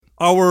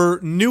our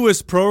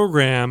newest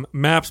program,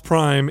 MAPS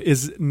Prime,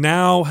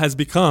 has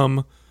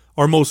become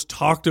our most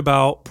talked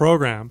about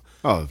program.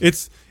 Oh.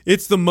 It's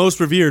the most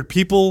revered.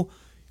 People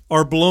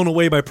are blown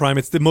away by Prime.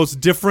 It's the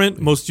most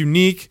different, most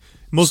unique,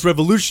 most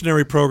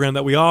revolutionary program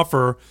that we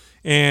offer.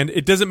 And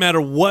it doesn't matter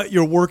what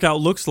your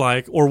workout looks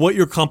like or what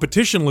your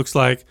competition looks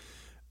like.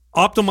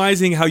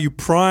 Optimizing how you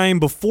prime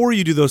before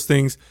you do those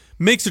things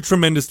makes a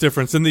tremendous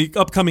difference. In the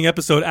upcoming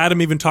episode,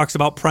 Adam even talks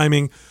about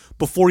priming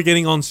before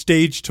getting on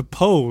stage to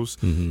pose.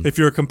 If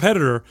you're a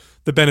competitor,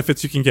 the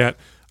benefits you can get.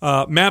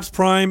 MAPS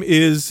Prime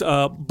is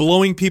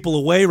blowing people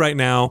away right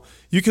now.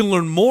 You can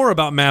learn more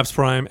about MAPS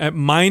Prime at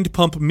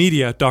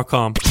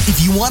mindpumpmedia.com.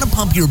 If you want to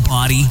pump your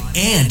body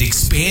and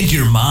expand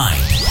your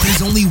mind,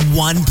 there's only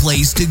one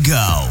place to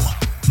go.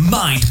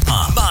 Mind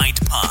Pump. Mind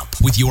Pump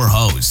with your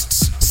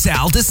hosts,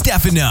 Sal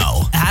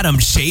DiStefano, Adam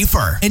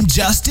Schaefer, and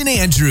Justin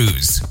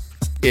Andrews.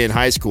 In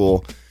high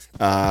school,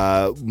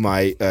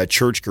 my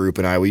church group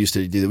and I, we used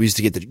to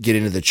get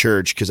into the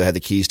church because I had the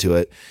keys to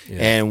it,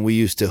 and we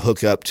used to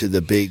hook up to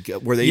the big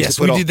where they used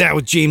to put we did that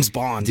with James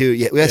Bond.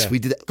 Dude, we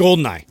did that.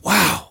 GoldenEye.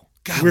 Wow.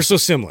 God, we're so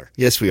similar.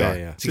 Yes, we are.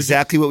 Yeah. It's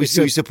exactly what we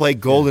used to play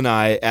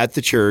GoldenEye at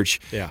the church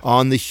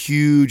on the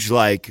huge,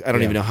 I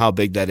don't even know how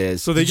big that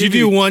is. So did you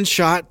do one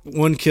shot,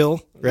 one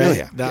kill?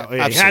 Right? Yeah.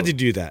 You had to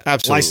do that.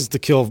 Absolutely. License to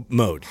kill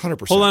mode.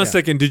 100%. Hold on a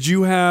second. Did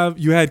you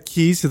had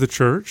keys to the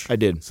church? I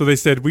did. So they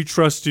said, we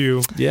trust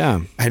you.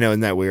 Yeah. I know, isn't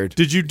that weird?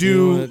 Did you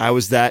do... I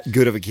was that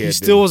good of a kid. He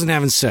still wasn't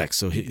having sex,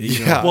 so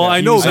well, I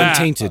know was that.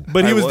 Untainted.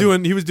 But he was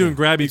doing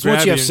grabby Once you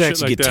have and sex,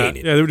 shit you like get that.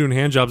 tainted. Yeah, they were doing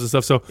hand jobs and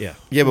stuff. So yeah,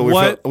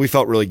 but we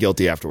felt really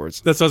guilty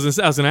afterwards. That's what I was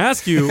going to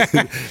ask you.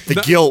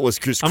 The guilt was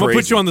just crazy. I'm going to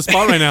put you on the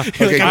spot right now.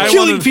 Okay,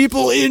 killing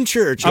people in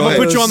church. I'm going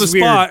to put you on the This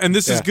is spot, weird. and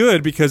this is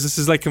good because this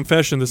is like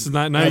confession. This is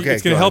not Okay,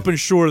 it's going to help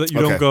ensure that you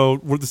don't go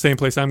the same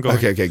place I'm going.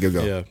 Okay,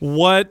 go. Yeah.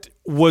 What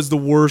was the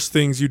worst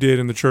things you did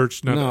in the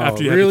church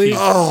after you really? had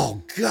the keys?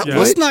 Oh God! Yeah.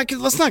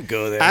 Let's not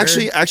go there.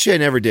 Actually, I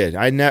never did.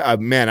 I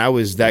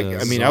was that. Yeah,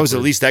 I mean, I was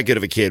at least that good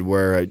of a kid.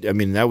 Where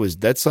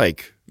that's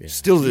like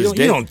still to this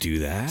day. You don't do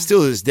that.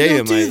 Still to this day, You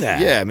don't do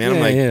that. Yeah,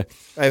 man.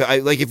 I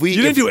like if we.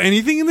 You didn't do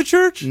anything in the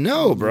church?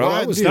 No, bro.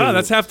 Wow,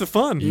 that's half the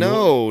fun.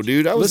 No,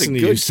 dude. I was Listen a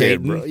to good you, kid,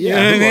 Satan. bro.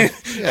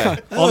 Yeah.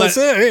 All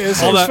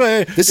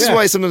that. This is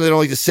why sometimes I don't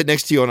like to sit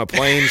next to you on a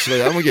plane. So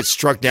I'm gonna get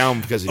struck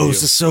down because of you.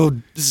 This is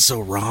so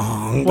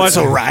wrong. What? That's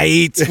so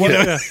right.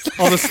 Yeah.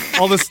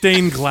 All the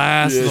stained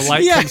glass, the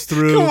light comes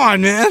through. Come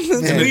on, man.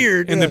 That's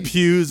weird. And the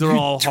pews are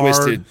all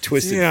hard.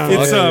 Twisted. Yeah.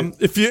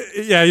 It's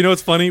you know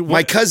what's funny?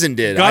 My cousin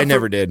did. I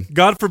never did.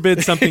 God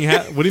forbid something.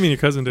 What do you mean your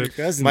cousin did?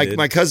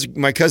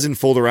 My cousin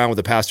fooled around with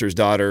the pastor's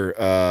daughter.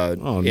 Wow,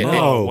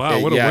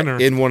 what a winner!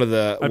 In one of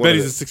the, I bet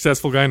he's a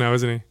successful guy now,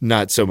 isn't he?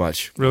 Not so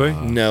much. Really?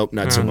 No,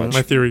 not so much.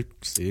 My theory.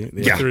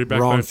 Yeah, theory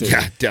wrong backfired.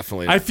 Yeah,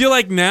 definitely. I feel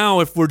like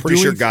now if we're Pretty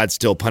doing, sure God's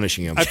still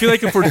punishing him. I feel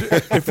like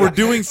if we're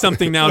doing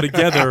something now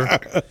together,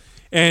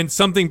 and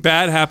something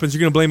bad happens, you're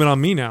gonna blame it on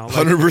me now.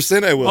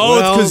 100% I will. Oh,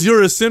 it's because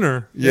you're a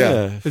sinner.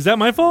 Yeah. Is that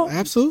my fault?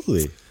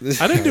 Absolutely.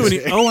 I didn't do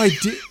any. Oh, I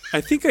did. I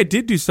think I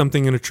did do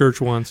something in a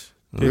church once.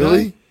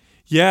 Really?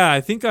 Yeah,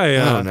 I think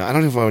I. I don't know. I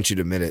don't know if I want you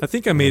to admit it. I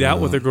think I made out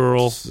with a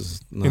girl, This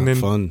is not and then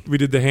fun. we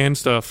did the hand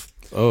stuff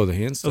Oh, the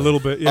hand stuff. a little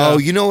bit. Yeah. Oh,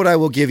 you know what I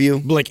will give you?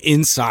 Like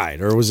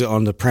inside, or was it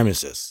on the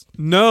premises?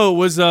 No, it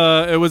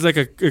was like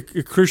a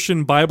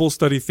Christian Bible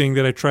study thing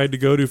that I tried to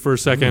go to for a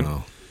second.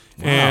 Oh.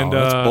 Wow, And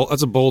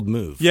that's a bold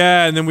move.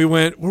 yeah, and then we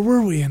went. Where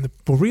were we?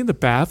 Were we in the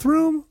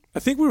bathroom? I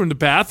think we were in the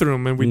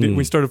bathroom, and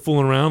we started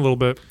fooling around a little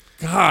bit.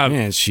 God,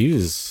 Man, she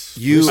was.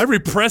 I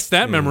repressed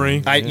that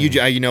memory.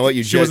 You know what?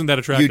 She wasn't that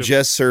attractive. You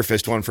just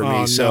surfaced one for me.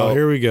 Oh, So no,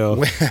 here we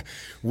go.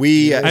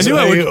 we. I knew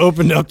I would.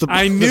 opened up the.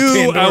 I the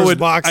knew I Pandora's would.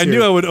 Box I here.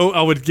 knew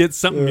I would get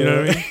something. You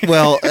know what I mean?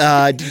 Well,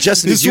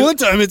 Justin, This did you? one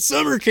time at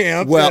summer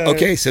camp. Well,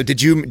 okay. So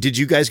did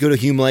you guys go to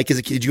Hume Lake as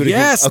a kid? Did you go to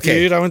Yes, Hume? Okay.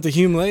 dude. I went to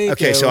Hume Lake.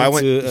 Okay, so I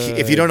went. to,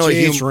 If you don't know what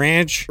JH Hume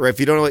Ranch. or if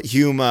you don't know what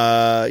Hume,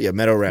 Meadow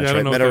Ranch, Yeah, I don't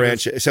right? know Meadow what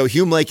that Ranch. So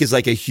Hume Lake is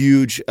like a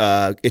huge.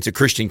 It's a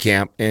Christian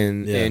camp,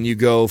 and you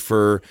go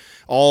for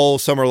all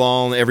summer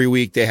long. Every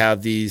week they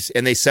have these,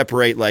 and they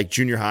separate like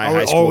junior high, I high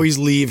would school. always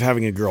leave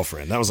having a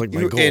girlfriend. That was like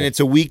my goal. And it's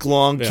a week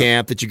long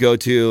camp that you go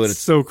to, and it's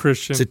So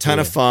Christian. a ton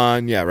of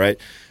fun. Yeah, right.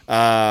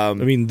 I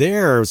mean,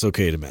 there it's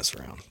okay to mess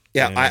around.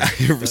 Yeah,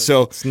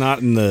 so It's not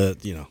in the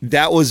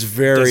that was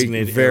very,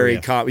 designated very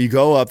area. common. You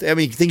go up. I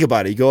mean, think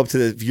about it. You go up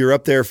to you're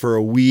up there for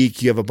a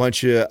week. You have a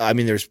bunch of. I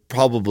mean, there's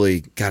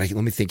probably. God,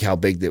 let me think how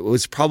big it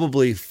was.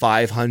 Probably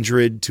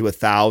 500 to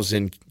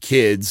 1,000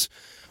 kids,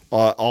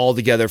 all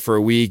together for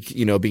a week.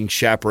 You know, being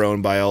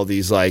chaperoned by all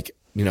these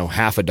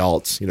half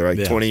adults. You know,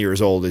 like 20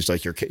 years old is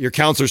like your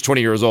counselor's 20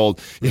 years old.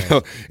 You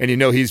know, and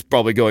he's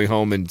probably going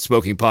home and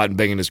smoking pot and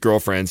banging his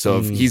girlfriend. So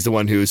if he's the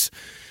one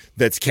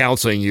that's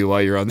counseling you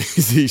while you're on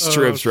these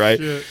trips, right?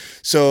 Shit.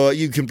 So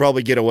you can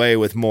probably get away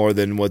with more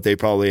than what they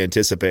probably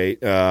anticipate.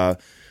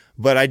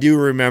 But I do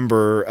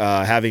remember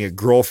having a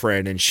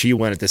girlfriend, and she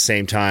went at the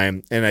same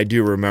time. And I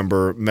do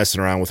remember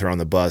messing around with her on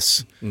the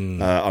bus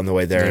on the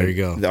way there. There you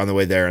go. On the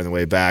way there and the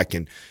way back.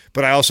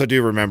 But I also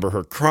do remember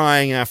her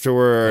crying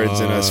afterwards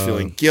and us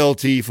feeling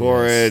guilty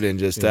for it, and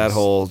just that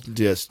whole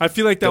I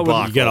feel like that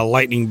debacle. would You got a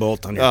lightning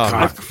bolt on your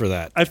cock for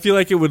that. I feel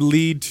like it would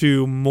lead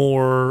to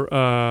more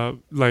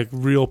like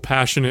real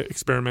passionate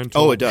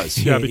experimental. Oh, it does.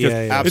 Yeah, because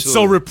Yeah. it's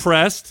so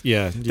repressed.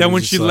 Yeah. That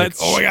when she lets,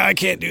 oh my God, I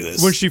can't do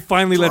this. when she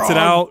finally lets it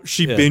out,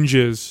 she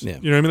binges. Yeah.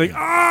 You know what I mean?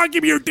 Like,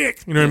 give me your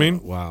dick. You know what I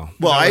mean? Wow.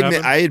 Well, that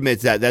what I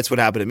admit that that's what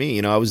happened to me.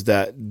 You know, I was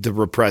the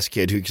repressed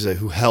kid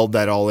who held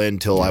that all in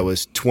till I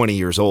was 20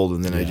 years old,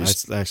 and then I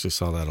actually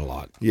saw that a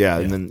lot.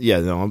 and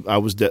then I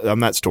was I'm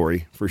that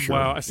story for sure.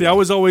 Wow. See, I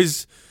was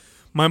always.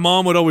 My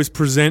mom would always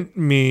present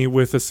me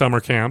with a summer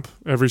camp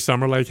every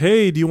summer, like,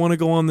 hey, do you want to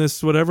go on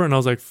this whatever? And I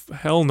was like,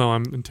 hell no,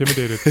 I'm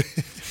intimidated.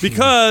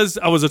 Because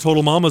I was a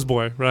total mama's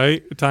boy,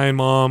 right? Italian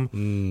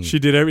mom. She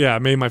did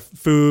made my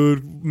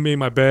food, made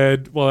my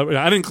bed. Well,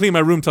 I didn't clean my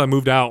room till I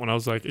moved out when I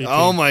was like 18.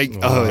 Oh my!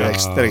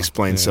 That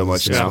explains so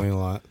much now. A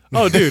lot.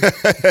 Oh, dude.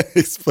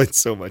 Explains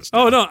so much.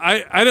 Oh, no,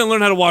 I didn't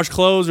learn how to wash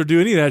clothes or do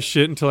any of that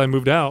shit until I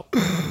moved out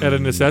at a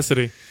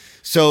necessity.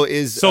 So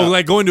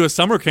like going to a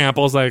summer camp,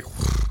 I was like,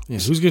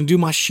 who's gonna do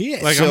my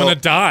shit? I'm gonna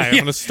die. I'm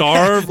gonna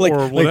starve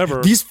or whatever.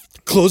 Like, these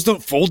clothes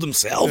don't fold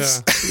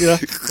themselves. Yeah.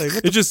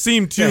 It just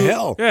seemed too.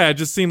 hell? Yeah, it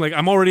just seemed like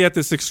I'm already at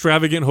this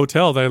extravagant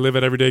hotel that I live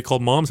at every day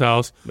called Mom's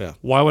House. Yeah.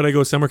 Why would I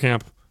go summer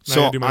camp?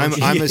 So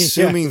I'm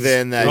assuming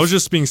then that I was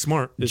just being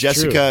smart.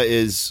 Jessica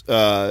is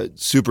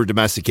super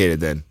domesticated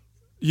then.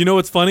 You know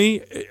what's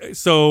funny?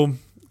 So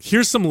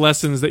here's some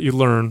lessons that you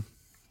learn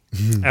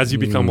as you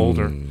become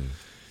older.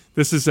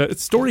 This is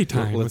it's story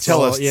time.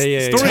 Tell us.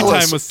 Story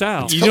time with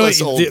Sal. You know,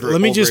 let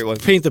me just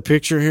paint the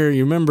picture here.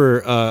 You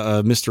remember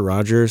Mr.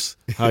 Rogers?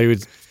 How he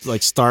would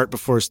like start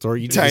before a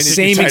story. You did the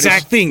same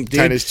exact thing, dude.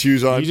 Tying his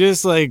shoes on. You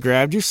just like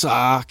grabbed your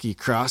sock, you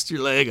crossed your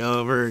leg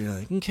over. You're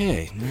like,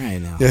 okay, all right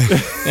now,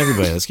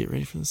 everybody, let's get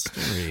ready for the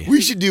story. We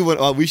should do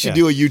one. We should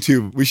do a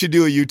YouTube. We should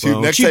do a YouTube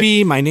Won't next you time.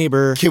 be my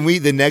neighbor? Can we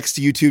the next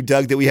YouTube,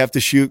 Doug, that we have to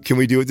shoot? Can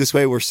we do it this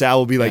way, where Sal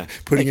will be like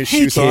putting his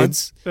shoes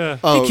kids. on?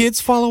 Hey kids,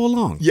 follow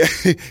along. Yeah,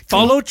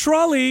 Follow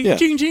trolley. Yeah.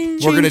 Ching, ching,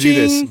 we're gonna ching,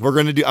 do this.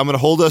 ching. I'm gonna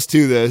hold us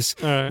to this.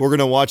 right. We're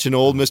gonna watch an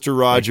old Mr.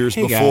 Rogers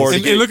hey, before.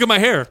 And look at my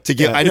hair.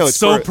 I know it's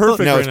so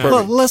perfect No, right it's now.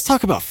 perfect. Well, let's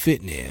talk about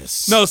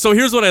fitness. No, so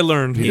here's what I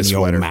learned. in your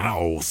sweater.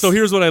 mouth. So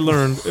here's what I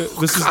learned.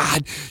 This is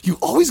God, you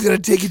always gotta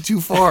take it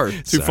too far.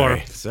 too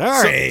far.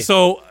 Sorry.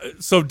 So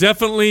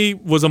definitely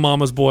was a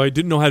mama's boy.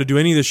 Didn't know how to do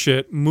any of this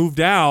shit.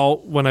 Moved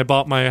out when I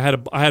bought I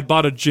had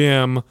bought a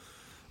gym.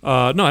 No,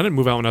 I didn't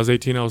move out when I was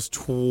 18. I was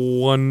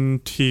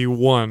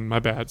 21. My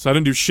bad. So I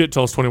didn't do shit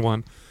till I was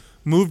 21.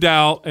 Moved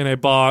out and I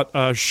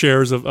bought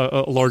shares of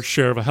a large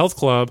share of a health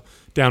club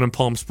down in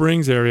Palm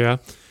Springs area.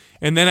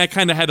 And then I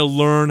kind of had to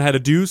learn how to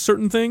do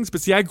certain things. But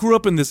see, I grew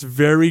up in this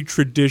very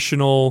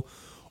traditional,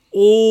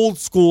 old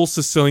school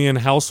Sicilian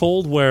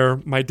household where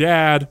my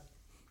dad,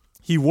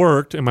 he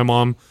worked and my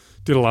mom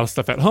did a lot of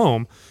stuff at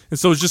home. And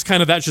so it's just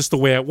kind of that's just the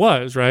way it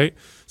was, right?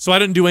 So I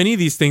didn't do any of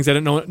these things. I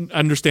didn't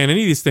understand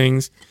any of these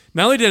things.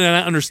 Not only did I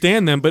not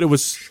understand them, but it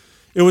was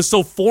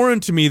so foreign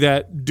to me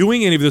that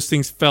doing any of those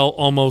things felt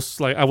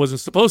almost like I wasn't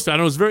supposed to. I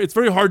know it's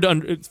very hard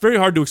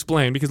to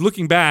explain, because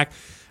looking back,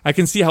 I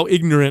can see how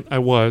ignorant I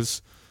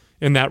was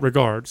in that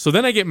regard. So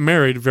then I get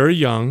married very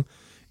young,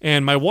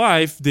 and my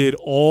wife did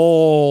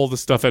all the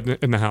stuff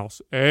in the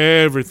house.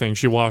 Everything.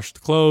 She washed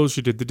the clothes,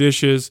 she did the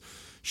dishes,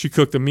 she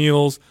cooked the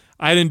meals.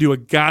 I didn't do a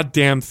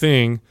goddamn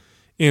thing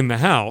in the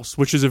house,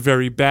 which is a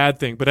very bad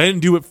thing. But I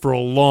didn't do it for a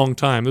long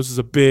time. This is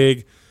a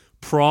big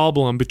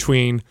problem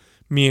between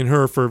me and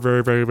her for a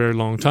very, very, very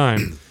long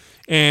time.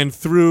 And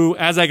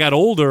as I got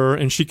older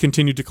and she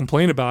continued to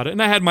complain about it,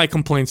 and I had my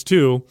complaints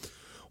too,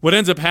 what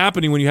ends up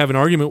happening when you have an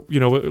argument, you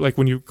know, like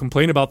when you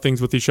complain about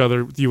things with each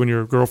other, with you and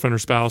your girlfriend or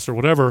spouse or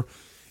whatever,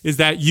 is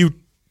that you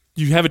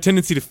have a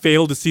tendency to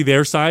fail to see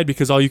their side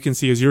because all you can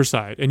see is your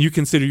side, and you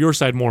consider your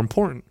side more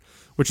important,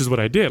 which is what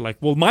I did. Like,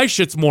 well, my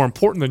shit's more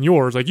important than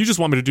yours. Like, you just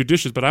want me to do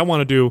dishes, but I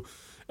want to do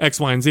X,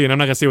 Y, and Z, and I'm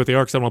not going to say what they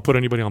are because I don't want to put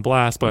anybody on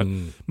blast, but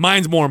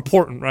mine's more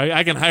important, right?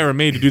 I can hire a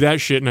maid to do that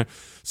shit. And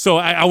so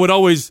I would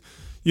always,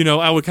 you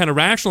know, I would kind of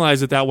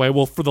rationalize it that way.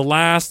 Well, for the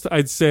last,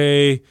 I'd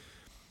say,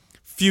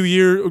 few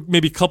years,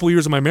 maybe a couple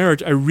years of my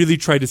marriage, I really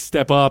tried to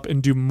step up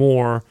and do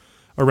more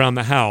around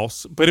the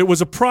house. But it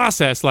was a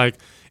process,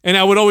 and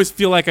I would always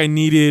feel like I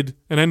needed,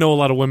 and I know a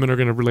lot of women are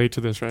going to relate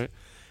to this, right?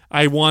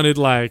 I wanted,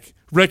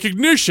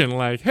 recognition,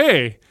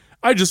 hey,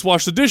 I just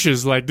washed the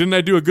dishes. Didn't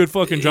I do a good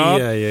fucking job?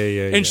 Yeah.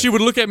 And she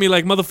would look at me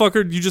like,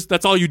 motherfucker,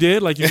 that's all you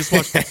did? You just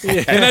washed.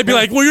 And I'd be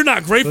like, well, you're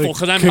not grateful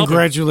because I'm helping.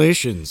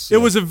 Congratulations.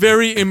 It was a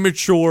very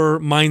immature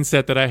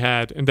mindset that I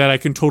had and that I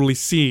can totally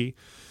see.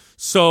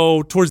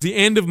 So towards the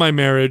end of my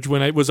marriage,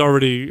 when it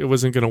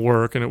wasn't going to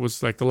work, and it was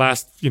the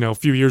last,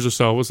 few years or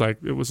so,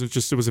 it was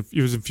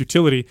in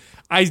futility.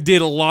 I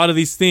did a lot of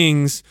these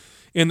things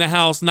in the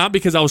house, not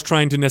because I was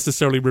trying to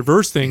necessarily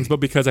reverse things, but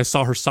because I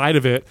saw her side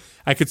of it.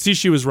 I could see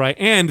she was right,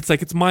 and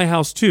it's my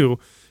house too.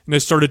 And I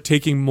started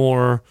taking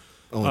more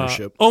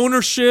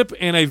ownership,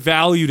 and I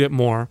valued it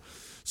more.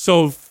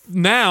 So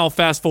now,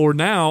 fast forward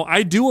now,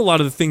 I do a lot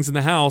of the things in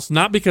the house,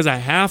 not because I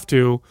have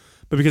to,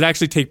 but because I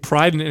actually take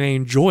pride in it and I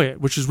enjoy it,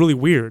 which is really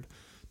weird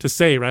to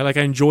say, right? Like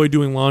I enjoy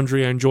doing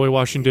laundry, I enjoy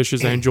washing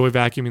dishes, I enjoy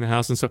vacuuming the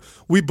house, and so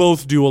we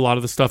both do a lot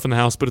of the stuff in the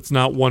house, but it's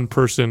not one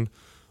person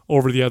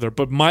over the other.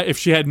 But if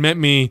she had met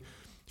me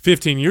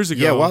 15 years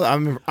ago, yeah,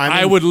 well,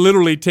 I would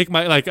literally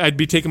I'd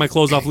be taking my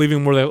clothes off,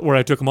 leaving them where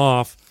I took them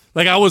off.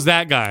 Like I was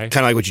that guy.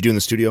 Kind of like what you do in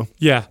the studio.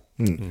 Yeah.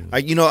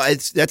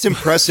 That's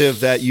impressive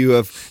that you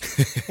have.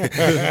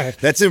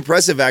 That's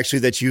impressive, actually,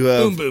 that you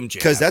have. Boom, boom, jam.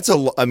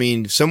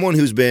 Because someone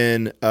who's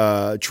been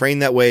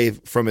trained that way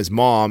from his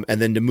mom, and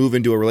then to move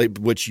into a relationship,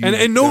 which you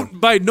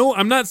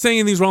I'm not saying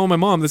anything's wrong with my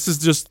mom. This is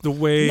just the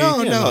way.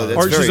 No,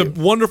 she's a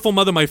wonderful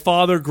mother. My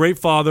father, great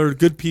father,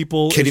 good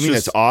people. Kidding me?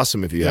 That's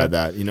awesome. If you had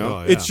that, you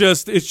know, it's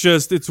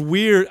it's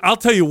weird. I'll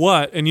tell you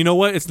what, and you know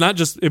what? It's not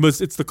just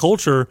it's the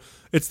culture.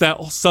 It's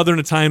that Southern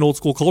Italian old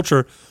school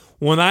culture.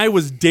 When I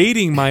was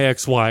dating my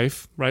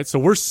ex-wife, right, so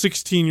we're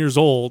 16 years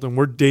old and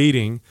we're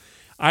dating,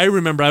 I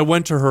remember I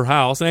went to her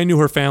house, and I knew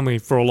her family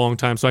for a long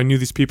time, so I knew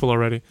these people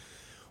already.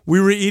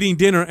 We were eating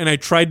dinner, and I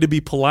tried to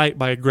be polite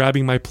by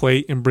grabbing my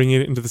plate and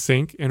bringing it into the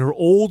sink, and her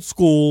old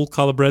school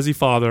Calabrese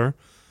father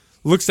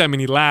looks at me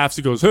and he laughs.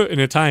 He goes, in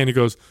Italian, he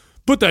goes,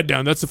 "Put that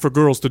down, that's for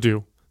girls to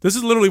do." This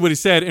is literally what he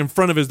said in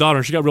front of his daughter,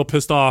 and she got real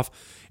pissed off.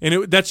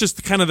 And that's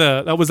just kind of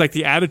that was like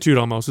the attitude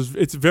almost.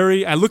 It's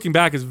very, looking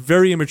back, it's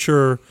very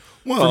immature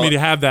for me to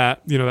have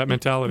that, that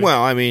mentality.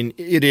 Well, I mean,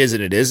 it is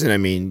and it isn't. I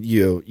mean,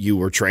 you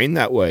were trained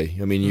that way.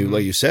 I mean,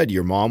 like you said,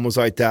 your mom was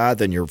like that.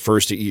 Then your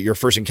first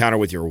encounter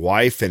with your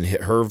wife and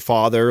her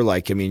father,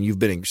 like, I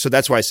mean, so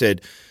that's why I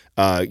said,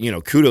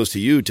 kudos to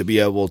you to be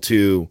able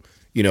to,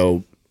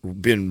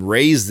 been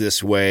raised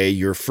this way.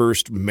 Your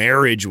first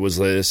marriage was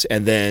this,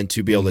 and then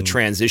to be able to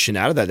transition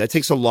out of that. That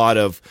takes a lot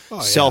of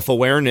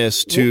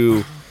self-awareness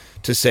to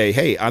say,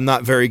 hey, I'm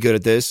not very good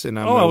at this, and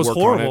I'm going to work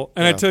horrible. on it.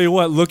 And I tell you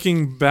what,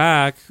 looking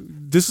back,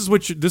 this is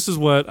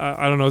what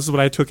I don't know. This is what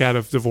I took out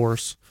of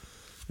divorce.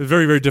 It's a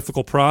very, very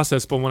difficult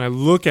process, but when I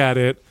look at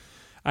it,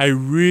 I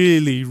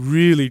really,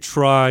 really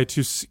try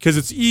to, because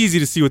it's easy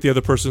to see what the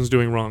other person's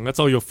doing wrong. That's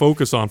all you'll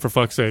focus on, for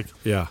fuck's sake.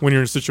 Yeah. When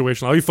you're in a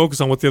situation, all you focus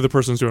on what the other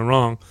person's doing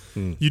wrong.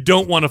 You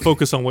don't want to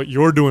focus on what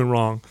you're doing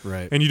wrong,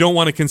 right? And you don't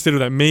want to consider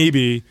that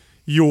maybe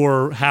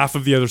you're half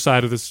of the other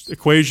side of this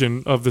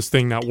equation of this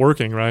thing not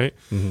working, right?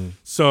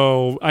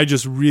 So I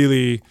just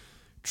really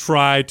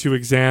try to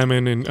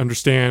examine and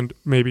understand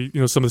maybe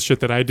some of the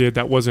shit that I did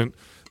that wasn't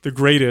the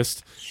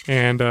greatest,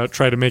 and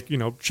try to make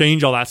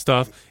change all that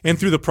stuff. And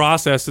through the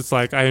process, it's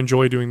like I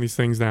enjoy doing these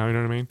things now. You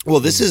know what I mean?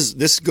 Well,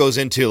 this goes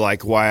into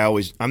like why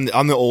I'm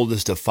the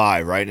oldest of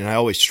 5, right? And I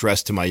always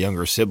stress to my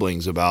younger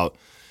siblings about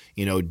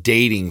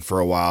dating for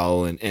a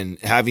while and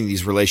having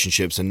these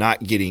relationships and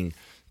not getting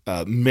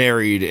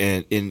married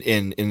and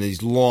in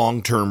these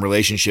long-term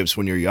relationships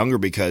when you're younger,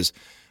 because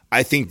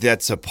I think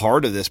that's a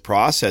part of this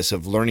process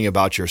of learning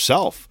about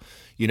yourself.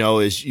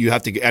 Is you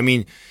have to. I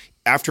mean,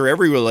 after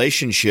every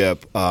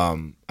relationship,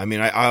 I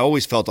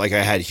always felt like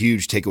I had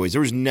huge takeaways.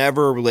 There was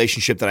never a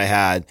relationship that I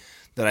had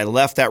that I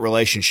left that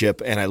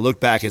relationship and I looked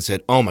back and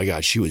said, "Oh my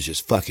God, she was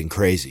just fucking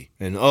crazy,"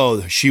 and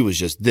 "Oh, she was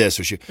just this,"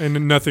 or she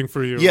and nothing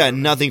for you. Yeah,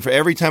 nothing for.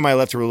 Every time I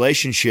left a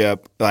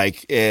relationship,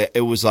 like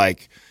it was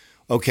like,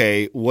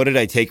 okay, what did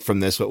I take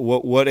from this?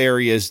 What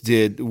areas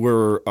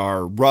were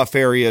our rough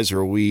areas,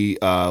 or we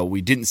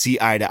didn't see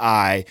eye to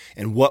eye,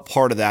 and what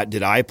part of that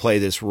did I play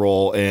this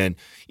role? And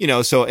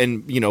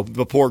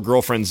the poor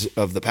girlfriends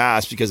of the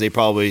past, because they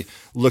probably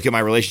look at my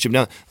relationship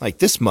now like,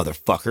 this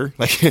motherfucker,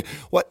 like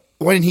what?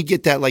 Why didn't he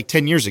get that like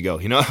 10 years ago?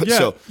 Yeah,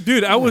 So,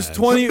 dude, I was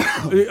 20.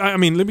 I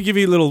mean, let me give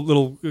you a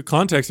little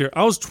context here.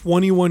 I was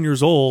 21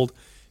 years old,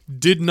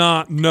 did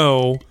not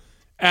know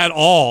at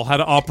all how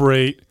to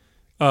operate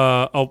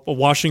a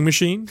washing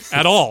machine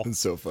at all. It's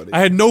so funny. I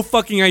had no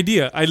fucking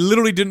idea. I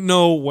literally didn't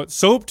know what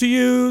soap to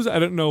use. I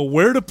didn't know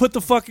where to put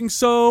the fucking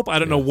soap. I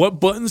didn't know what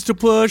buttons to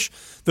push.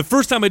 The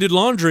first time I did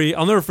laundry,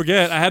 I'll never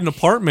forget, I had an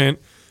apartment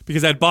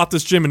because I'd bought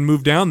this gym and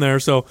moved down there.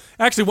 So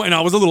actually, when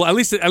I was a little, at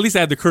least I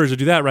had the courage to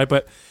do that, right?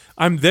 But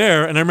I'm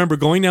there, and I remember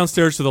going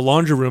downstairs to the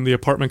laundry room, the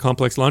apartment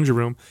complex laundry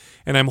room,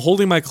 and I'm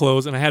holding my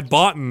clothes, and I had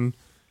bought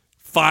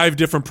 5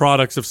 different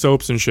products of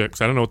soaps and shit,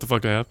 'cause I don't know what the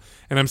fuck to have.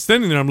 And I'm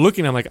standing there, I'm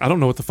looking, I'm like, I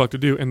don't know what the fuck to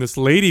do. And this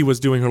lady was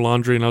doing her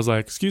laundry, and I was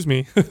like, excuse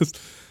me.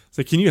 It's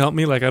like, can you help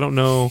me? Like, I don't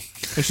know.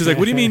 And she's like,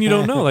 what do you mean you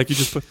don't know? Like, you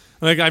just put,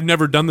 like, I've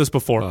never done this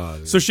before.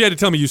 So she had to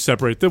tell me, you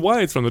separate the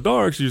whites from the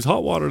darks, you use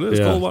hot water, this,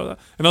 cold water, that.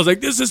 And I was like,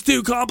 this is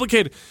too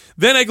complicated.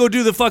 Then I go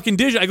do the fucking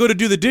dish. I go to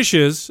do the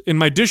dishes in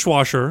my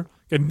dishwasher.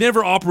 I'd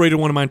never operated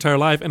one in my entire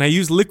life, and I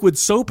use liquid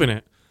soap in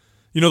it.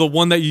 You know, the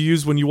one that you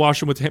use when you wash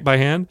them by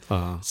hand?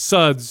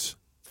 Suds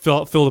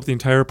filled up the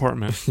entire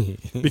apartment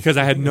because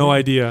I had no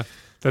idea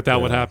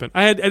that would happen.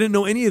 I didn't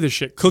know any of this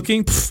shit.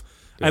 Cooking,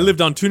 I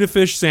lived on tuna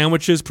fish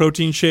sandwiches,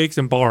 protein shakes,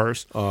 and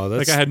bars. Oh,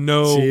 that's, like I had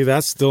no. See,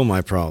 that's still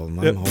my problem.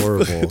 I'm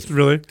horrible.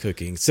 Really?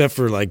 Cooking, except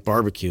for like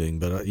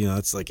barbecuing. But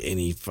that's like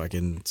any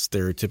fucking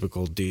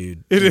stereotypical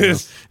dude. It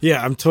is.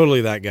 Yeah, I'm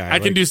totally that guy. I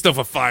can do stuff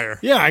with fire.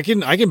 Yeah, I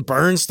can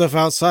burn stuff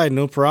outside,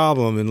 no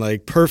problem, and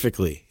like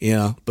perfectly.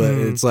 But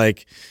it's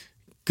like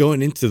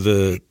going into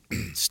the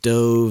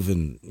stove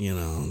and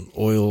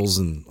oils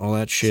and all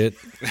that shit,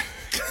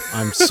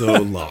 I'm so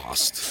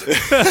lost. You know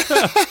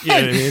what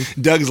I mean?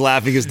 Doug's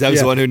laughing because Doug's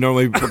the one who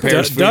normally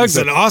prepares food. Doug's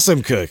an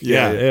awesome cook.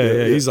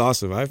 Yeah. He's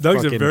awesome.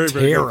 Doug's a very,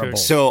 very terrible. good cook.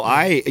 So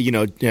I'm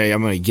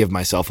going to give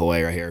myself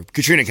away right here.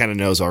 Katrina kind of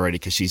knows already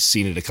because she's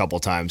seen it a couple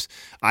times.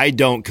 I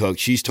don't cook.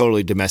 She's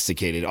totally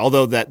domesticated.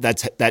 Although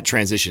that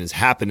transition has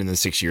happened in the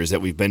 6 years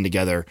that we've been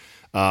together.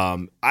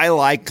 I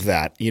like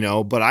that,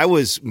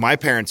 but my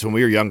parents when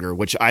we were younger,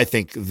 which I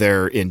think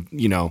their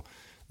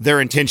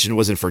intention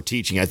wasn't for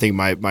teaching. I think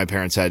my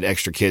parents had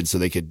extra kids so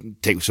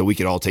we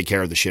could all take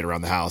care of the shit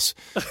around the house.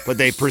 But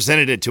they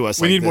presented it to us.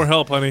 We need more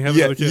help, honey. Have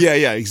another kid.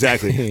 Yeah,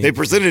 exactly. They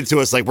presented it to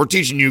us like we're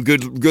teaching you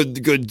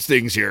good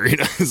things here.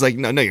 It's like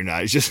no, you're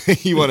not. It's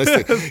just you want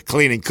us to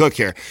clean and cook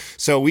here.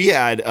 So we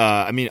had,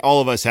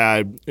 all of us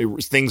had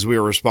things we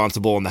were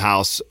responsible in the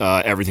house.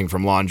 Everything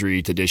from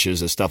laundry to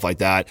dishes and stuff like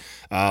that.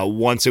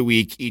 Once a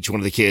week, each one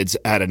of the kids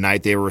had a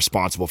night they were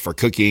responsible for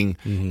cooking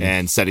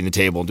and setting the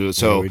table and do it.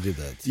 So we did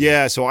that.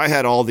 Yeah. So I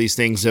had all these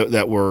things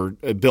that were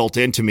built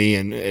into me,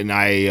 and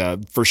I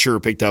for sure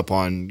picked up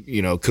on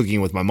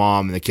cooking with my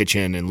mom in the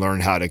kitchen and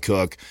learned how to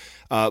cook.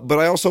 But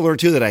I also learned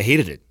too that I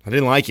hated it. I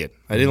didn't like it.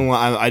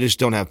 I just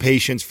don't have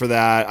patience for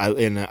that.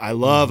 I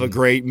love a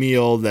great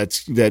meal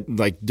that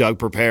like Doug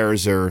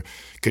prepares or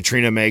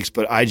Katrina makes,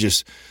 but I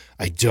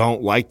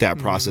don't like that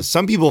process.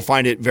 Some people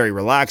find it very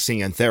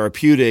relaxing and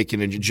therapeutic,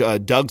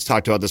 and Doug's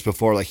talked about this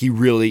before. Like he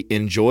really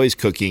enjoys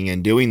cooking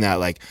and doing that.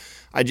 Like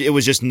it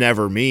was just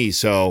never me.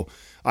 So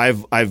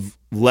I've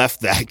left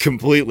that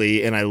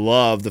completely, and I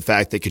love the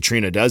fact that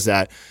Katrina does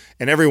that.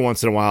 And every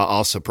once in a while,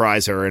 I'll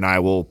surprise her, and I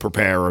will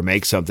prepare or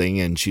make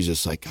something, and she's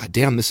just like, "God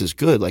damn, this is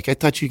good!" Like I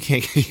thought you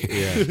can't.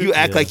 You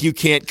act like you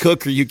can't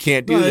cook or you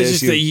can't do this. It's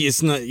just that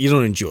it's not. You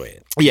don't enjoy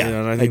it. Yeah,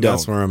 and I think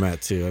that's where I'm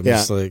at too. I'm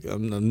just like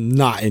I'm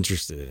not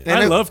interested in it. And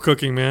I love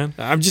cooking, man.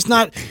 I'm just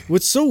not.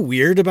 What's so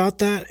weird about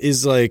that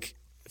is like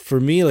for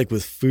me, like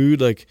with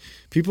food, like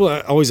people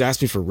always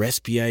ask me for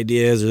recipe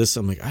ideas or this.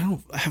 I'm like, I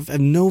have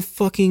no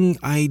fucking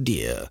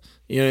idea.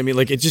 You know what I mean?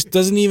 Like it just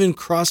doesn't even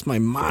cross my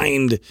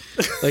mind.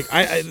 Like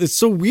it's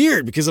so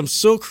weird because I'm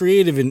so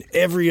creative in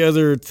every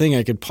other thing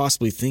I could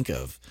possibly think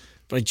of,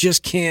 but I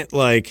just can't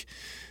like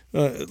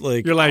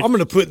you're like, I'm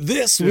gonna put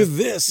this with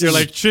this. You're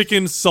like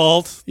chicken,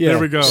 salt. Yeah. There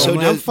we go. So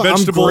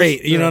I'm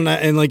great,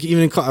 and like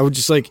even I would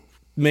just like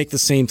make the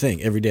same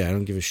thing every day. I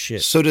don't give a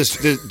shit. So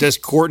does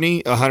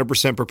Courtney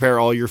 100% prepare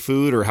all your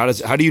food, or how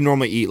do you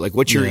normally eat? Like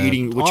what's your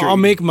eating? I'll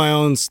make my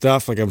own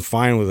stuff. Like I'm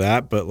fine with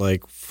that, but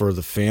like for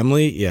the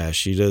family,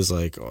 she does.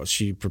 Like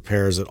she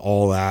prepares it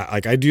all that.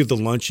 Like I do the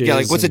lunches. Yeah,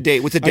 like what's a day?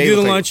 I do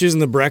the lunches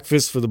and the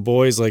breakfast for the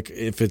boys. Like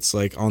if it's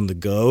like on the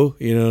go,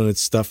 and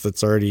it's stuff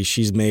that's already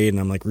she's made, and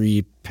I'm like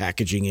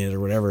repackaging it or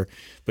whatever.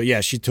 But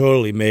yeah, she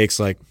totally makes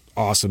like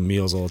awesome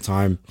meals all the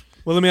time.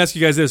 Well, let me ask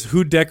you guys this: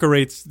 who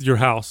decorates your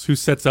house? Who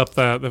sets up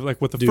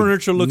like what the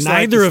furniture looks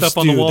like? Neither of stuff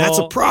on the wall. That's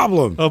a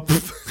problem. Oh.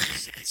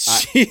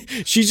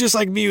 She's just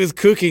like me with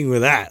cooking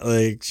with that.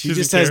 Like she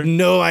just has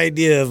no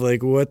idea of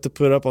like what to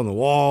put up on the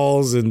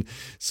walls, and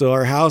so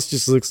our house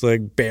just looks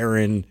like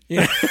barren.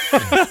 Yeah.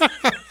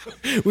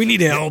 We need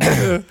help.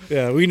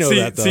 Yeah, we know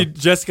that though. See,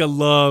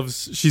 Jessica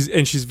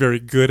she's very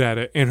good at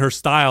it, and her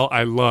style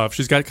I love.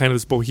 She's got kind of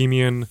this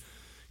bohemian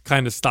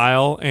kind of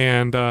style,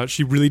 and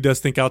she really does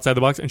think outside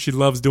the box, and she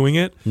loves doing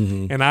it.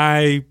 And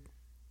I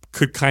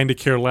could kind of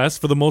care less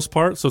for the most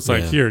part, so it's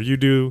like, here, you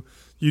do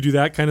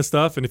that kind of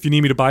stuff, and if you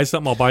need me to buy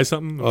something, I'll buy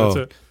something. That's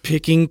it.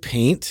 Picking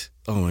paint,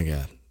 oh my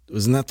god,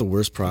 wasn't that the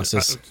worst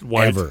process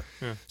ever?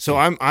 Yeah. So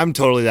I'm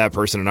totally that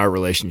person in our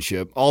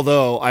relationship.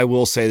 Although I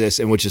will say this,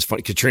 and which is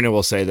funny, Katrina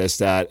will say this,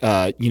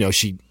 that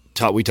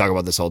we talk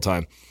about this all the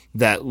time,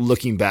 that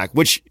looking back,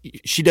 which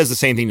she does the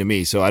same thing to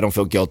me, so I don't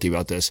feel guilty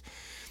about this,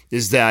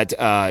 is that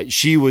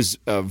she was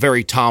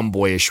very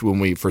tomboyish when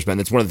we first met.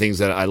 That's one of the things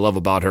that I love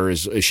about her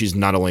is she's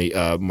not only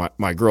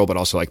my girl, but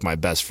also like my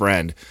best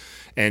friend.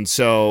 And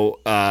so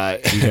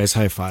you guys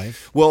high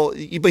five? Well,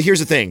 but here's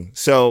the thing.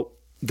 So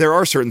there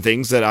are certain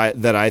things that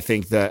I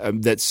think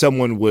that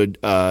someone would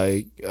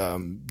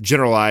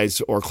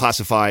generalize or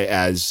classify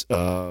as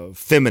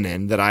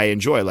feminine that I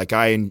enjoy. Like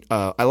I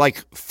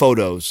like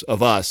photos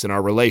of us and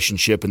our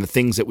relationship and the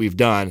things that we've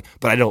done,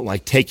 but I don't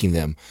like taking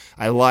them.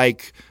 I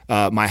like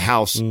my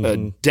house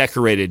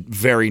decorated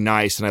very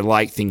nice, and I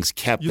like things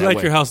kept. You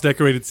like your house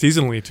decorated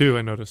seasonally too,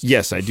 I noticed.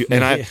 Yes, I do,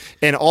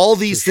 and all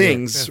these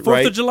things. Yeah,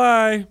 4th of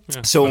July.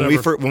 Yeah, so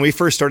when we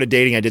first started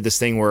dating, I did this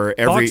thing where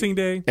Boxing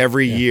Day.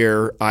 every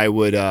year I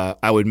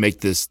would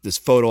make this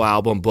photo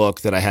album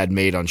book that I had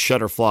made on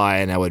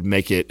Shutterfly, and I would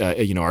make it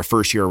our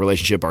first year of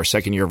relationship, our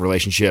second year of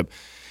relationship.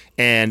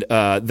 And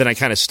then I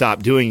kind of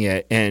stopped doing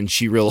it, and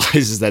she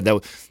realizes that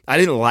I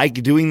didn't like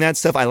doing that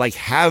stuff. I like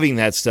having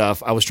that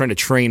stuff. I was trying to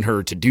train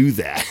her to do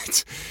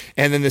that.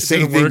 And then the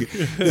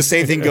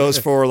same thing goes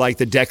for like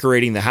the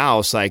decorating the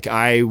house. Like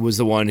I was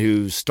the one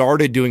who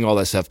started doing all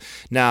that stuff.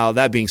 Now,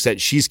 that being said,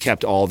 she's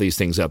kept all these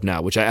things up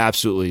now, which I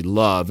absolutely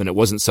love. And it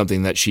wasn't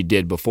something that she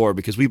did before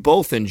because we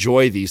both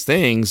enjoy these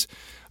things.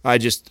 I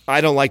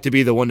don't like to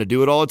be the one to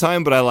do it all the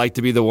time, but I like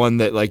to be the one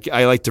that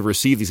I like to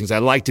receive these things. I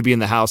like to be in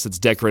the house that's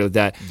decorated with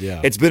that.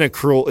 Yeah. It's been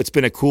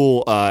a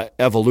cool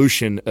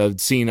evolution of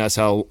seeing us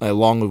how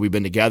long we've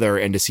been together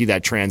and to see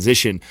that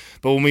transition.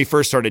 But when we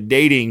first started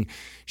dating,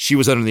 she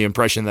was under the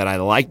impression that I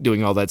liked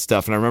doing all that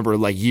stuff. And I remember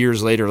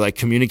years later,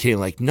 communicating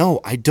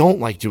no, I don't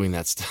like doing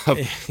that stuff,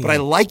 but I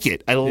like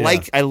it. I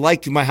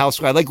like my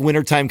house. I like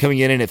wintertime coming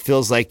in and it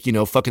feels like,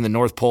 fucking the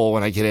North Pole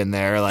when I get in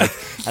there.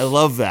 I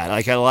love that.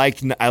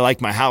 I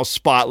like my house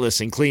spotless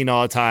and clean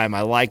all the time.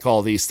 I like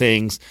all these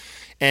things.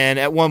 And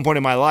at one point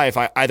in my life,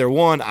 I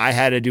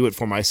had to do it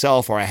for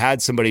myself or I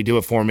had somebody do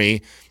it for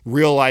me,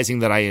 realizing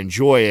that I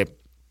enjoy it,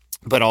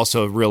 but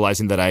also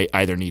realizing that I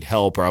either need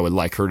help or I would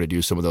like her to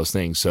do some of those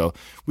things. So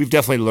we've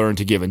definitely learned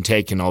to give and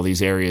take in all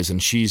these areas.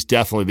 And she's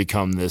definitely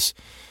become this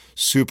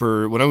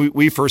super – when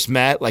we first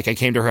met, I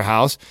came to her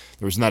house,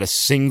 there was not a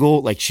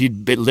single –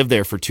 she'd lived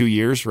there for 2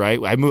 years,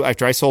 right?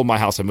 After I sold my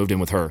house, I moved in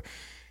with her.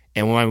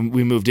 And when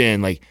we moved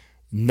in,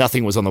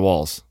 nothing was on the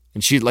walls.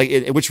 And she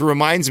which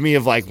reminds me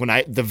of when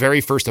the very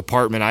first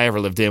apartment I ever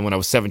lived in when I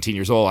was 17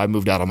 years old. I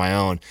moved out on my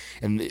own,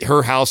 and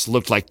her house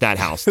looked like that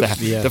house.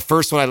 The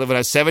first one I lived when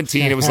I was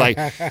 17, it was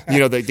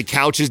the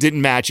couches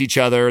didn't match each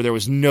other. There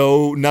was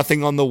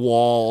nothing on the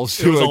walls.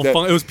 It was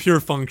it was pure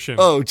function.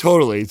 Oh,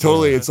 totally.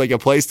 It's like a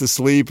place to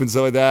sleep and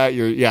stuff like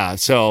that.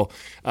 So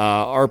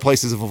our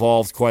places have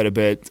evolved quite a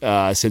bit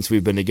since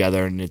we've been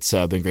together, and it's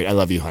been great. I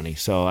love you, honey.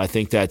 So I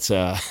think that's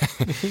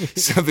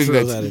something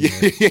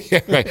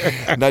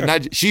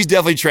right. She's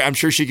definitely trained. I'm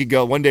sure she could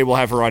go. One day we'll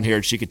have her on here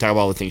and she could talk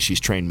about all the things she's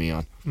trained me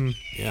on.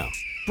 Yeah.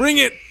 Bring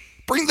it.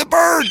 Bring the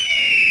bird.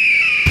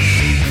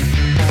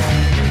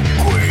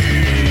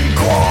 Queen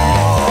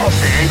Claw.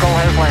 The eagle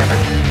has landed.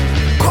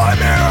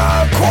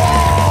 Chimera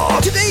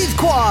Claw. Today's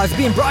Claw is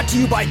being brought to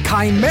you by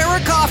Chimera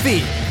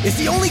Coffee. It's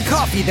the only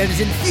coffee that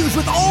is infused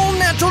with all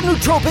natural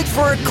nootropics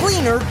for a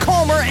cleaner,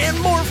 calmer, and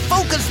more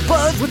focused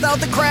buzz without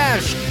the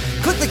crash.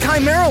 Click the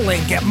Chimera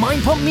link at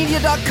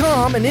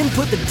mindpumpmedia.com and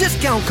input the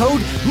discount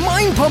code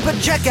MINDPUMP at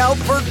checkout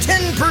for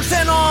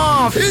 10%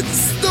 off.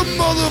 It's the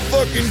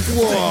motherfucking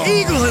Claw. The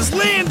eagle has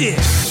landed.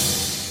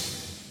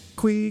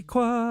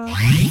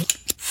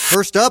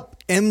 First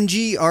up,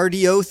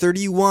 MGRDO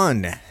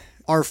 31.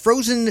 Are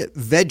frozen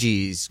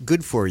veggies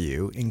good for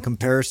you in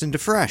comparison to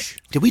fresh?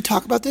 Did we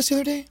talk about this the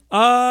other day?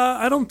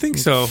 I don't think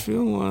so. I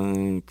feel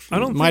like I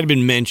don't it might have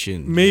been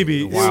mentioned.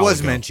 Maybe. a while It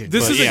was ago. mentioned.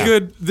 This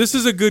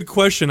is a good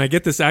question. I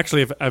get this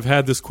actually. I've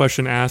had this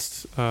question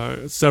asked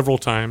several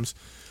times.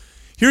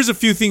 Here's a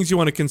few things you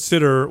want to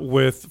consider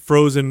with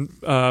frozen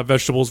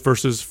vegetables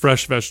versus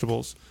fresh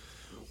vegetables.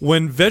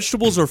 When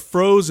vegetables are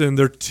frozen,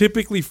 they're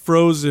typically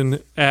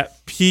frozen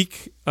at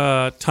peak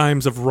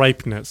times of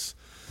ripeness.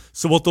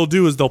 So what they'll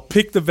do is they'll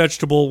pick the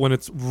vegetable when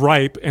it's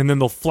ripe and then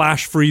they'll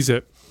flash freeze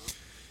it.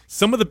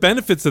 Some of the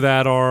benefits of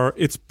that are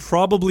it's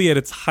probably at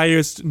its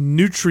highest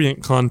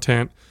nutrient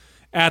content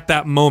at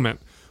that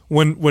moment.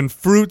 When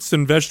fruits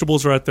and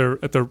vegetables are at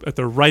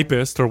their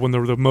ripest, or when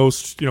they're the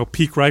most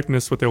peak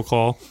ripeness, what they'll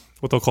call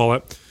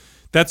it,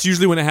 that's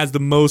usually when it has the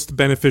most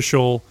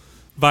beneficial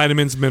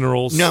vitamins,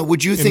 minerals, Now,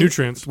 and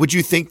nutrients. Would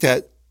you think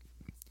that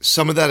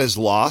some of that is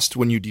lost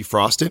when you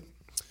defrost it?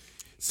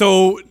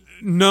 So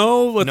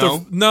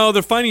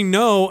they're finding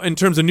no in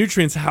terms of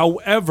nutrients.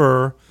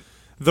 However,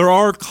 there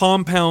are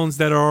compounds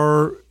that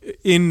are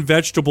in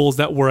vegetables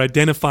that we're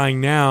identifying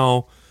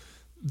now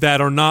that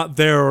are not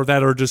there or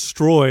that are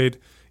destroyed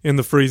in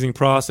the freezing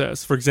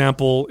process. For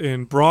example,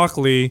 in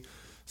broccoli,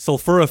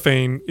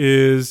 sulforaphane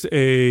is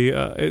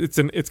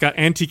it's got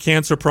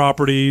anti-cancer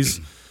properties,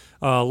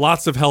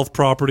 lots of health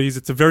properties.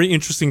 It's a very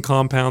interesting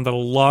compound that a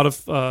lot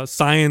of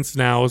science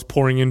now is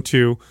pouring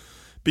into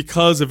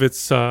because of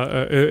its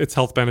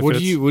health benefits. What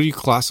do you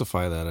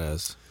classify that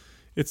as?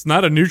 It's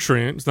not a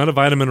nutrient. It's not a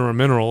vitamin or a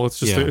mineral. It's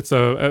just it's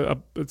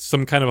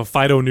some kind of a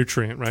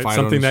phytonutrient, right?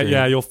 Something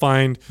that you'll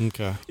find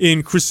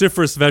in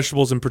cruciferous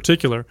vegetables in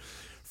particular.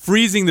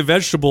 Freezing the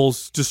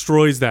vegetables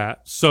destroys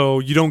that, so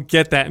you don't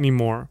get that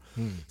anymore.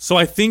 So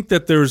I think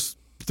that there's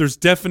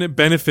definite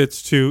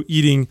benefits to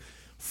eating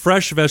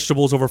fresh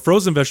vegetables over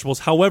frozen vegetables.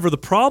 However, the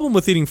problem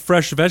with eating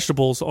fresh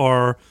vegetables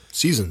are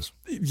Seasons.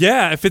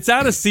 Yeah, if it's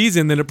out of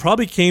season, then it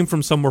probably came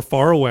from somewhere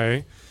far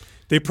away.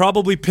 They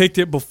probably picked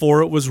it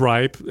before it was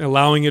ripe,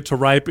 allowing it to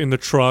ripe in the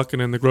truck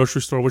and in the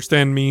grocery store, which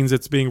then means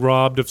it's being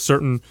robbed of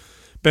certain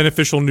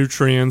beneficial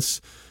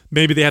nutrients.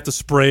 Maybe they have to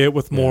spray it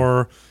with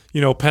more,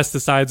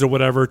 pesticides or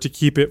whatever to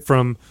keep it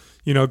from,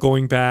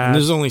 going bad. And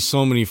there's only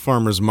so many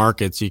farmers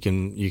markets you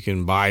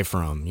can buy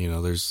from.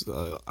 There's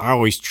I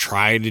always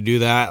try to do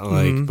that,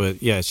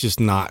 but yeah, it's just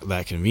not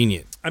that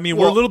convenient. I mean,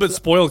 we're a little bit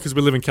spoiled because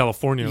we live in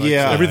California.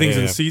 Everything's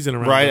in season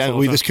around right. us all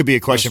the time. This could be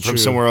a question That's from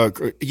true.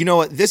 somewhere. You know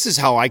what? This is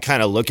how I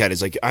kind of look at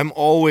it. It's I'm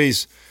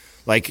always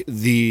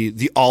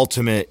the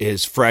ultimate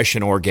is fresh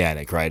and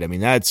organic, right? I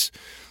mean, that's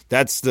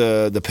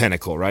the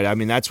pinnacle, right? I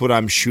mean, that's what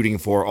I'm shooting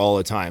for all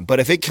the time. But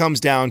if it comes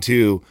down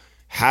to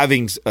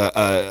having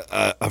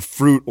a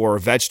fruit or a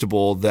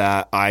vegetable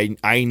that I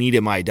need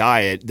in my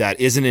diet that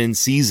isn't in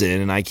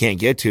season and I can't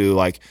get to,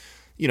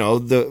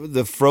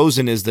 the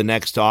frozen is the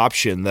next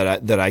option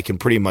that I can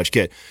pretty much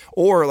get.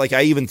 Or like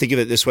I even think of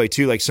it this way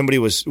too. Like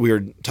we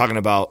were talking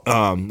about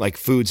like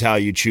foods, how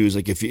you choose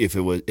like if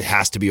it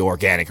has to be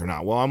organic or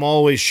not. Well, I'm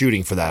always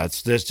shooting for that.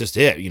 That's just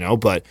it,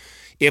 But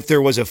if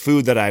there was a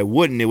food that I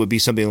wouldn't, it would be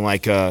something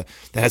like that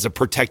has a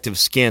protective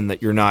skin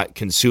that you're not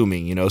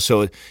consuming.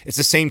 So it's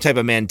the same type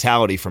of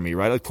mentality for me,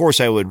 right? Of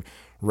course, I would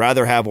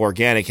rather have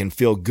organic and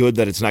feel good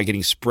that it's not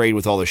getting sprayed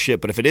with all this shit.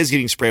 But if it is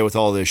getting sprayed with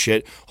all this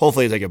shit,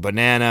 hopefully it's like a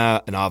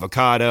banana, an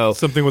avocado.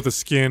 Something with the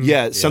skin.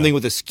 Yeah, something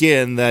with the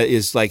skin that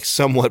is like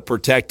somewhat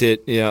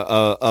protected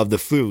of the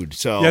food.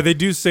 So yeah, they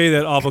do say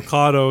that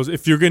avocados,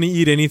 if you're going to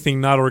eat anything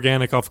not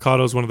organic,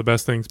 avocado is one of the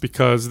best things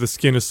because the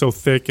skin is so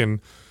thick and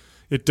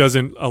it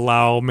doesn't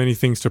allow many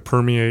things to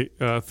permeate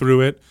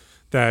through it.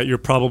 That you're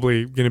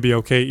probably going to be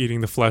okay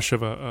eating the flesh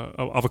of a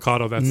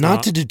avocado. That's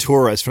not to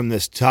detour us from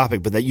this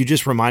topic, but that you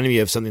just reminded me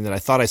of something that I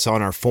thought I saw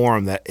in our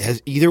forum. That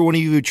has either one of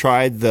you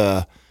tried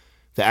the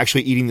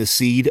actually eating the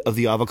seed of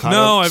the avocado?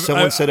 No,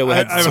 someone said it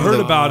had. I've heard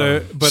about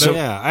it, but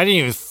I didn't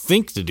even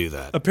think to do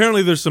that.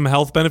 Apparently, there's some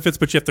health benefits,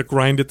 but you have to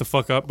grind it the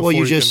fuck up. Well,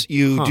 you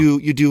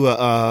do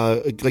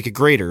like a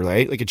grater,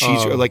 right? Like a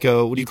cheese, or like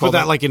a what do you call put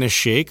that? Like in a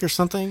shake or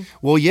something?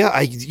 Well, yeah,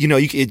 they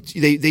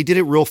did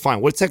it real fine.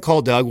 What's that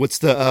called, Doug? What's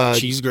the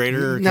cheese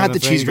grater? Not the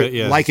cheese grater,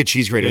 yeah. like a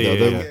cheese grater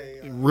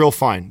though. Real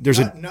fine. There's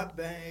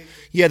nutbag.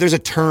 Yeah, there's a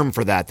term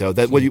for that though.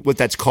 That what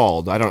that's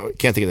called. Can't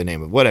think of the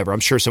name of it. Whatever.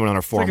 I'm sure someone on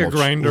our forum. Like a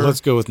grinder. Well,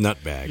 let's go with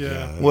nutbag.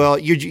 Yeah. Well,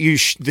 you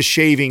the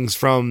shavings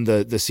from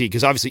the seed,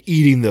 because obviously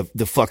eating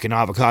the fucking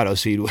avocado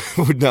seed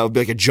would be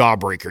like a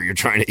jawbreaker. You're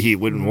trying to eat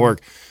wouldn't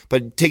work.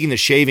 But taking the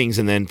shavings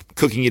and then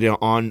cooking it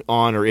on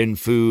or in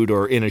food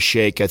or in a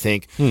shake, I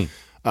think.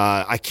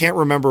 I can't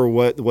remember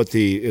what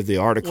the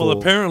article. Well,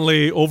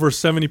 apparently over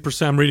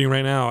 70%. I'm reading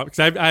right now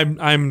because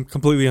I'm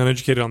completely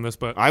uneducated on this,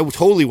 but I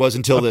totally was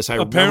until this.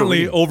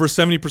 Apparently, over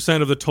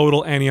 70% of the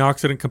total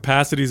antioxidant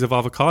capacities of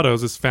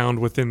avocados is found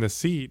within the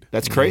seed.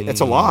 That's great.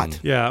 That's a lot.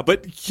 Yeah,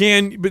 but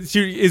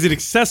is it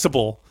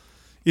accessible?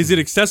 Is it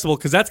accessible?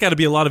 Because that's got to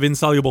be a lot of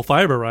insoluble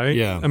fiber, right?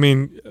 Yeah. I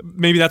mean,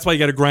 maybe that's why you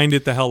got to grind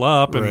it the hell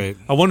up. And right.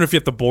 I wonder if you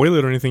have to boil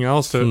it or anything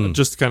else to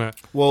just kind of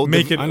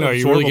make it. I know. Are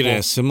you really going to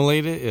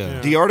assimilate it?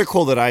 Yeah. The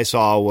article that I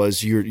saw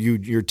was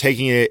you're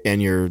taking it and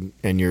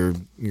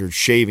you're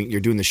shaving.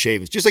 You're doing the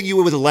shavings just like you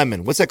would with a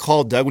lemon. What's that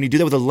called, Doug? When you do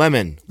that with a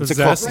lemon, what's it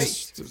called?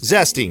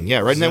 Zesting. Yeah,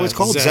 right. Isn't that what it's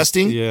called?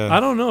 Zesting. Yeah.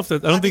 I don't know if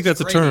that. I don't think that's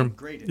a term.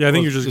 Yeah, I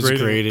think you're just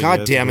grading.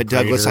 God damn it,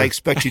 Douglas! I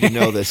expect you to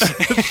know this.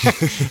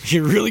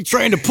 You're really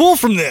trying to pull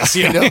from this.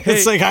 You know,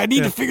 it's like I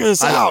need to figure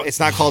this out. It's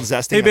not called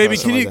zesting. Hey, baby,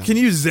 can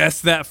you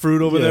zest that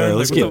fruit over there?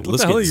 Let's what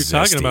the hell are you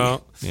talking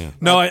about? Yeah.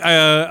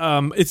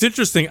 No, it's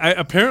interesting.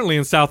 Apparently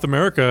in South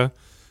America,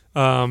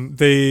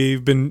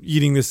 they've been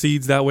eating the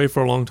seeds that way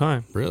for a long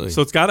time. Really?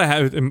 So it's got to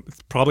have. It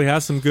probably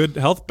has some good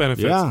health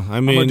benefits. Yeah,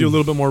 I'm gonna do a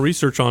little bit more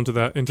research into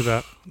that.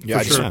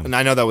 Yeah, sure. And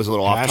I know that was a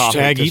little off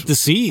topic. Eat the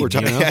seed.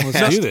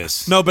 Let's do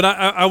this. No, but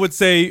I would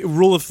say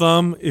rule of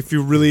thumb: if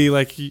you really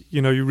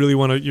you really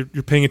want to,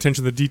 you're paying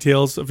attention to the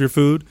details of your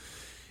food.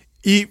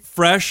 Eat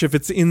fresh if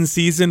it's in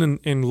season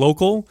and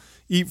local.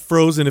 Eat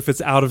frozen if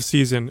it's out of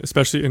season,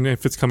 especially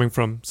if it's coming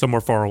from somewhere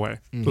far away.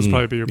 Those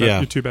probably be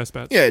your two best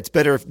bets. Yeah, it's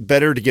better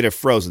to get it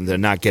frozen than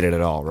not get it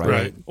at all, right?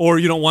 Right. Or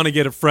you don't want to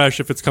get it fresh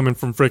if it's coming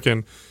from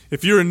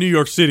if you're in New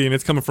York City and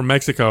it's coming from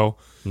Mexico,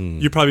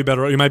 you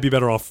might be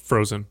better off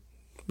frozen.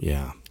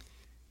 Yeah.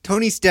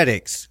 Tony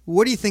Stedix,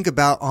 what do you think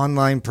about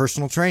online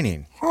personal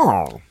training?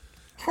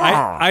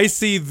 I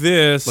see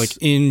this like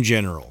in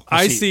general.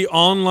 I see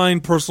online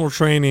personal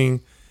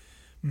training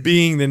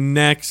being the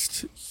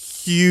next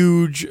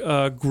huge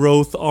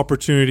growth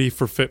opportunity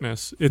for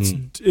fitness.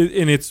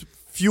 It's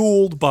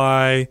fueled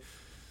by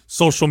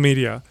social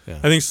media. Yeah.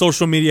 I think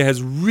social media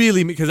has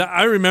really, because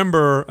I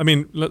remember,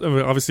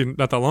 obviously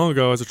not that long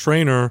ago as a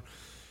trainer,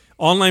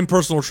 online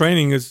personal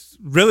training is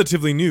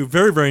relatively new,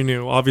 very, very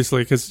new,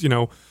 obviously, because, it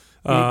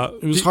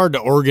was hard to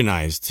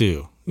organize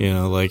too.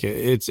 Like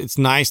it's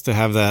nice to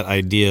have that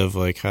idea of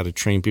like how to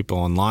train people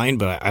online,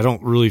 but I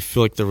don't really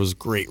feel like there was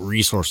great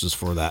resources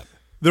for that.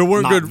 There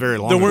weren't good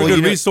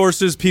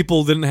resources.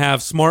 People didn't have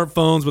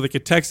smartphones where they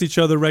could text each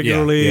other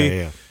regularly.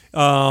 Yeah.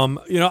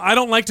 I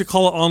don't like to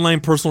call it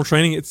online personal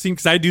training. It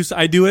seems because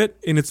I do it,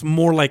 and it's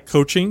more like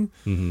coaching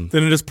than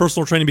it is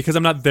personal training because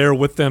I'm not there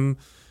with them,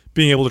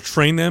 being able to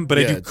train them, but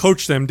I do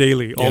coach them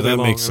daily all day long.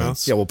 That makes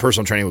sense. Yeah, well,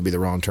 personal training would be the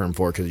wrong term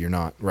for it because you're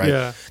not,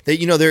 right?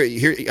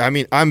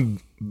 Yeah. I'm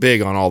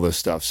big on all this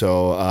stuff,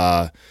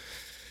 so.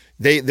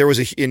 There was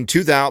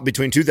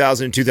between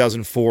 2000 and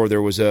 2004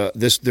 there was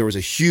a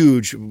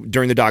huge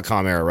during the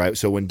 .com era, right?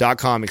 So when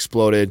 .com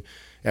exploded,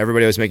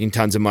 everybody was making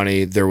tons of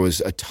money. There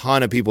was a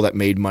ton of people that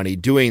made money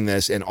doing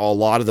this, and a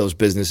lot of those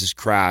businesses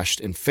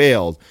crashed and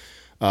failed.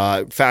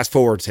 Fast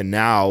forward to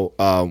now,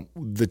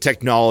 the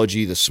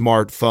technology, the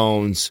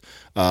smartphones,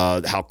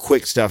 how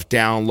quick stuff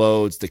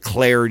downloads, the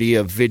clarity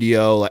of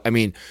video.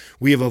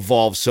 We have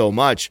evolved so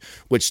much,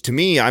 which to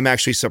me, I'm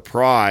actually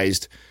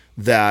surprised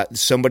that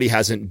somebody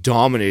hasn't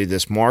dominated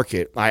this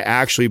market. I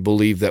actually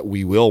believe that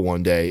we will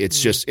one day. It's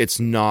just it's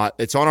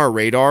on our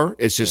radar.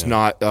 It's just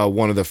not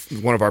one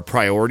of our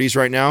priorities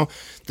right now.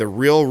 The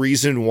real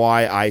reason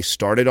why I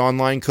started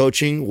online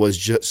coaching was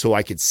just so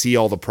I could see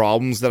all the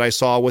problems that I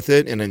saw with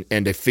it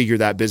and to figure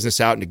that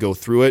business out and to go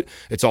through it.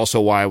 It's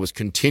also why I was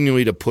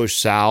continually to push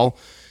Sal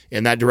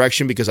in that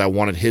direction, because I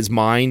wanted his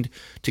mind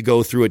to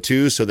go through it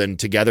too. So then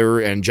together,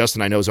 and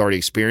Justin I know has already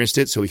experienced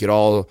it, so we could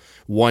all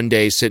one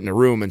day sit in a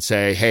room and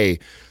say, hey,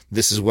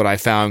 this is what I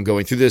found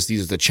going through this.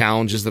 These are the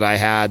challenges that I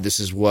had. This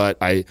is what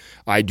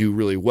I do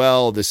really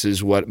well. This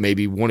is what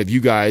maybe one of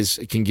you guys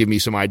can give me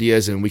some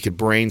ideas, and we could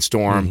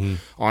brainstorm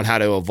on how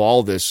to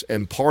evolve this.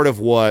 And part of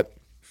what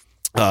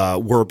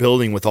we're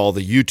building with all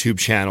the YouTube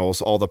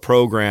channels, all the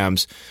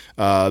programs,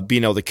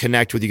 being able to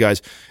connect with you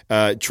guys.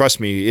 Trust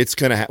me,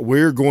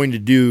 we're going to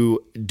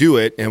do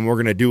it, and we're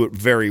going to do it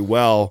very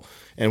well.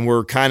 And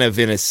we're kind of,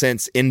 in a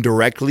sense,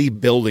 indirectly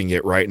building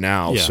it right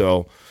now. Yeah.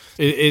 So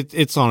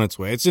it's on its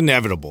way. It's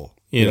inevitable.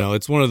 You know,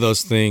 it's one of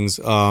those things.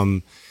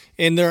 And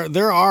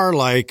there are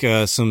like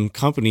some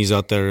companies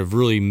out there that have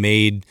really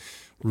made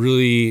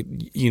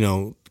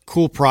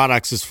cool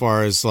products as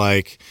far as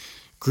like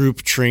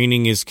group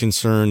training is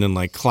concerned, and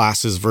like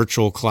classes,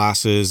 virtual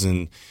classes,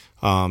 and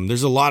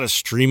there's a lot of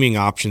streaming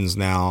options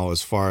now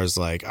as far as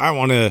like I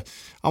want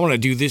to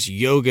do this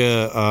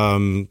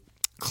yoga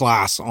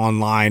class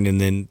online,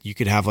 and then you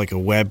could have like a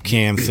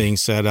webcam thing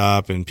set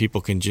up and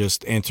people can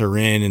just enter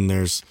in, and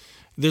there's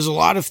a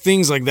lot of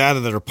things like that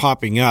are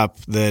popping up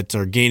that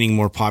are gaining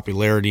more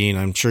popularity. And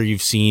I'm sure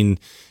you've seen,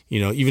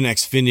 even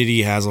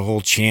Xfinity has a whole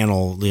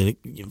channel of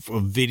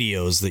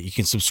videos that you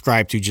can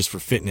subscribe to just for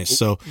fitness.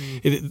 So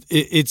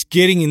it's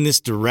getting in this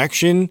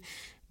direction,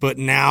 but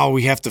now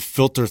we have to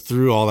filter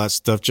through all that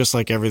stuff just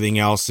like everything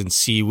else and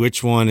see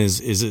which one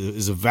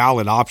is a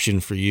valid option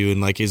for you,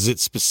 and like, is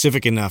it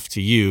specific enough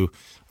to you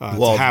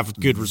to have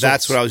good results?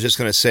 That's what I was just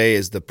going to say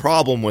is the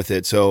problem with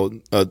it. So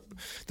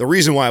the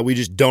reason why we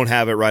just don't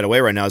have it right away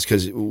right now is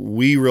because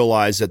we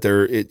realize that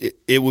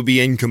it would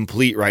be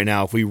incomplete right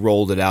now if we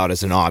rolled it out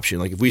as an option.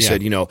 Like if we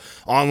said,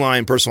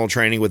 online personal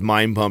training with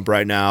Mind Pump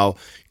right now,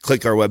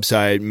 click our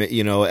website,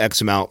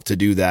 X amount to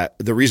do that.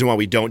 The reason why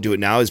we don't do it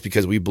now is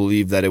because we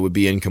believe that it would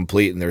be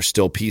incomplete, and there's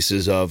still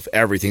pieces of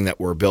everything that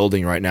we're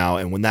building right now.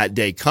 And when that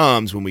day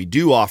comes, when we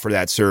do offer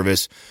that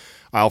service,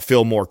 I'll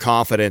feel more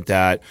confident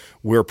that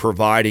we're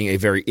providing a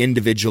very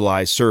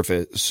individualized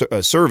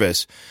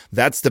service.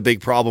 That's the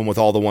big problem with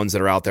all the ones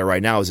that are out there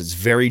right now, is it's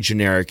very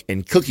generic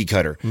and cookie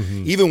cutter.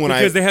 Even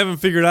because they haven't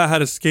figured out how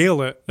to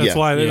scale it. That's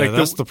why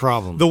that's the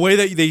problem. The way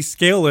that they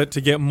scale it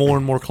to get more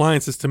and more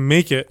clients is to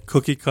make it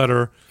cookie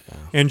cutter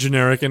and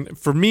generic. And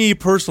for me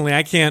personally,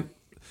 I can't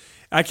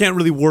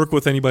really work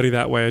with anybody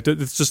that way.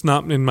 It's just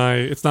not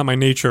it's not my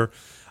nature.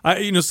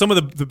 Some of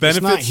the benefits.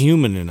 It's not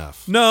human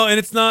enough. No, and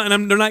it's not,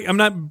 and I'm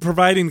not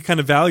providing the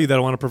kind of value that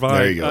I want to provide.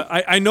 There you go.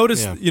 I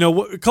noticed,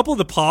 a couple of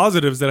the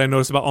positives that I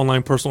noticed about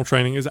online personal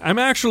training is I'm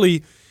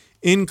actually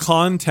in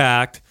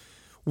contact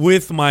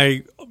with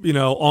my,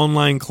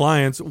 online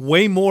clients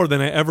way more than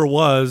I ever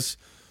was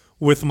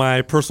with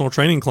my personal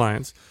training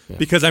clients,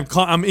 because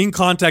I'm in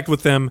contact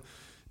with them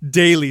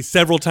daily,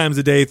 several times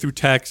a day through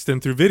text and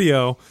through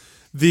video.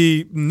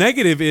 The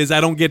negative is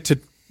I don't get to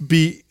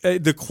be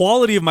the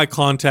quality of my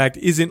contact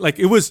isn't like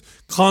it was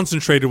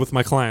concentrated with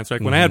my clients.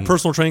 Like when I had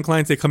personal training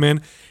clients, they come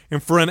in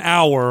and for an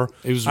hour,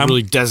 it was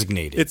really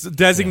designated. It's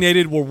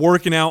designated. We're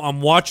working out.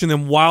 I'm watching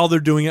them while they're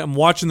doing it. I'm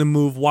watching them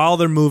move while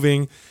they're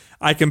moving.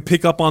 I can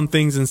pick up on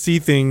things and see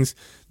things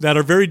that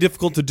are very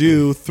difficult to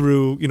do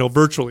through,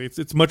 virtually.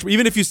 It's much,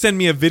 even if you send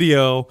me a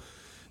video,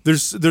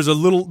 there's a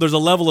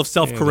level of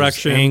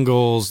self-correction,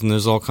 angles, and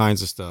there's all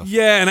kinds of stuff.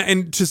 Yeah,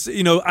 and just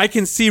I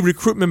can see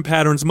recruitment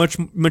patterns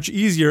much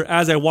easier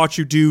as I watch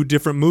you do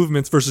different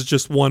movements versus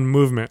just one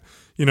movement.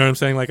 You know what I'm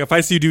saying? Like if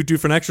I see you do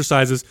different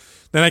exercises,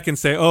 then I can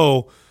say,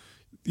 oh,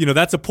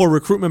 that's a poor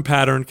recruitment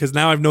pattern because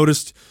now I've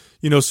noticed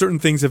certain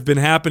things have been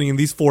happening in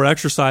these 4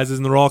 exercises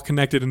and they're all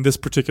connected in this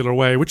particular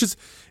way, which is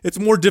it's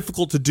more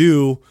difficult to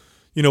do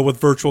with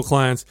virtual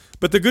clients.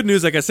 But the good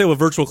news, like I said, with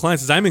virtual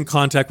clients is I'm in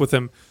contact with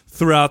them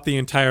throughout the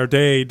entire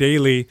day,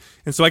 daily.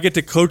 And so I get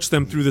to coach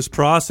them through this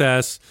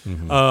process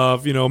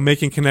of,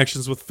 making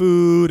connections with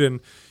food and,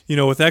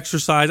 with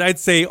exercise. I'd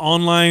say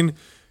online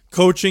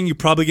coaching, you're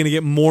probably going to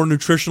get more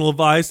nutritional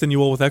advice than you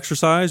will with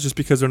exercise just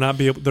because they're not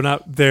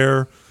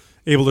there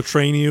able to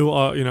train you,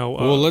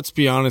 well, let's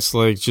be honest,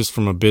 like just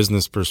from a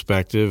business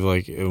perspective,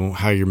 like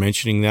how you're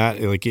mentioning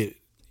that, like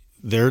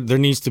there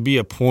needs to be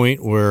a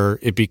point where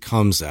it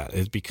becomes that.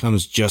 It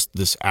becomes just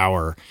this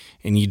hour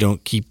and you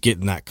don't keep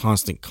getting that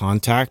constant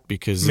contact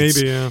because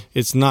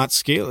it's not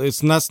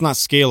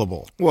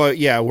scalable. Well,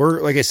 yeah,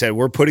 like I said,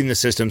 we're putting the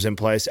systems in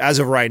place. As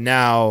of right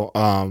now,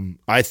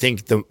 I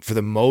think for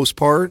the most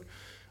part,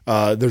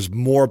 there's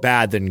more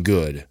bad than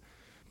good.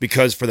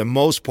 because for the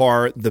most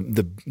part,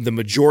 the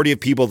majority of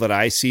people that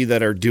I see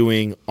that are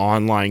doing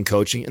online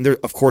coaching, and there,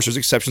 of course, there's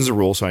exceptions to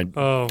rules. So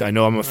I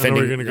know I'm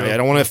offending. I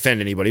don't want to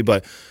offend anybody,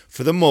 but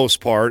for the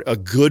most part, a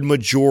good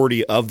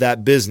majority of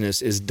that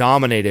business is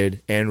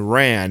dominated and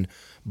ran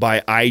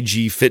by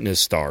IG fitness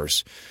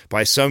stars,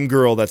 by some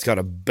girl that's got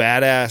a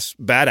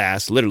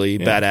badass, literally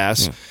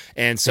badass,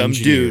 and some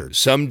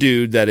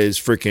dude that is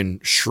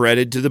freaking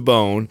shredded to the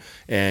bone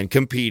and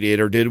competed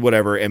or did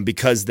whatever, and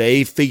because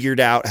they figured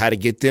out how to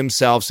get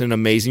themselves in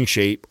amazing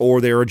shape, or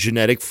they're a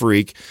genetic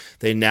freak,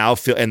 they now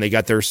feel, and they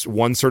got their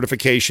one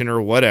certification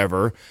or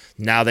whatever,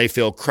 now they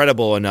feel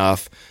credible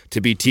enough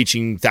to be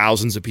teaching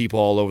thousands of people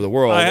all over the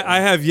world. I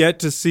have yet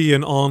to see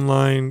an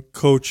online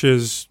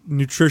coach's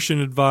nutrition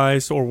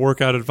advice or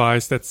workout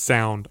advice that's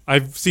sound.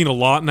 I've seen a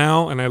lot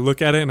now, and I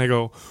look at it and I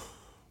go,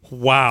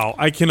 wow,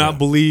 I cannot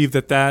believe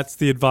that that's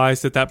the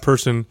advice that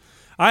person.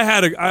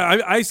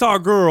 I saw a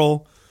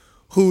girl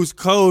whose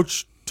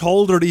coach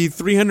told her to eat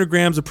 300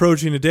 grams of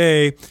protein a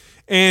day,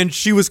 and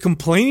she was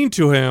complaining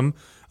to him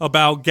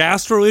about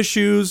gastro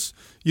issues.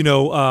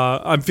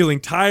 I'm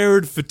feeling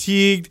tired,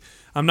 fatigued.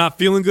 I'm not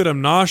feeling good.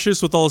 I'm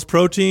nauseous with all this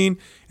protein,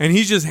 and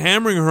he's just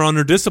hammering her on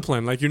her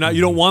discipline. Like, you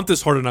don't want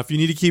this hard enough. You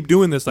need to keep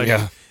doing this. Like,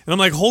 and I'm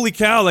like, holy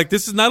cow! Like,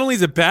 this is not only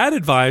is it bad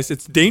advice,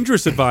 it's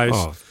dangerous advice.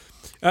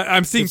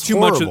 I'm seeing too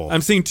much. I'm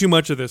seeing too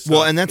much of this stuff.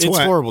 Well, and that's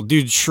horrible,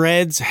 dude.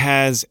 Shreds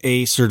has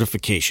a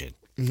certification.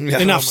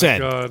 Enough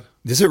said. God.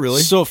 Is it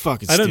really? So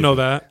fucking stupid. I didn't know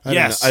that. I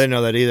didn't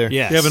know that either.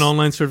 Yes. You have an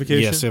online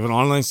certification? Yes, I have an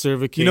online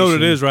certification. You know what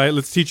it is, right?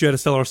 Let's teach you how to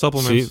sell our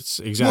supplements.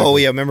 Exactly. Oh,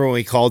 yeah. Remember when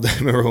we called?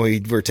 Remember when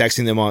we were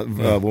texting them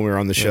when we were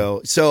on the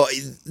show? So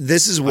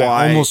this is why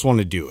I almost want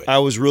to do it. I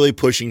was really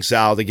pushing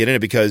Sal to get in it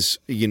because,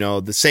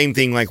 the same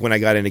thing like when I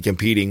got into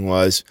competing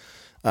was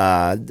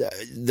I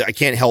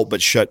can't help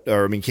but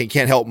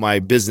can't help my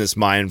business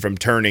mind from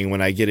turning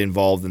when I get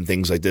involved in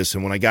things like this.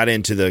 And when I got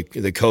into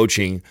the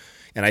coaching,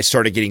 and I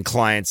started getting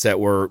clients that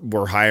were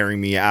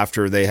hiring me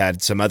after they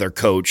had some other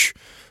coach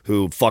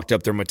who fucked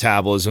up their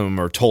metabolism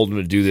or told them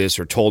to do this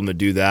or told them to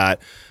do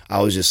that, I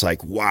was just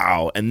like,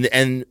 wow.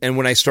 And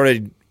when I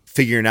started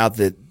figuring out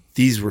that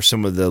these were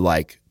some of the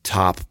like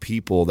top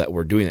people that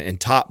were doing it, and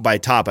top by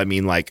top, I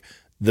mean like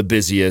the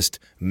busiest,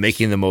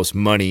 making the most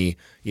money,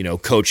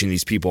 coaching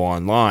these people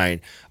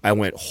online, I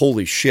went,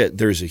 holy shit,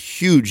 there's a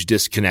huge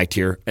disconnect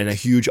here and a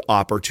huge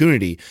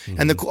opportunity.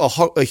 And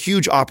a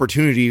huge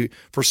opportunity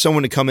for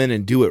someone to come in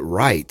and do it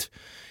right.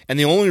 And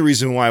the only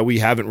reason why we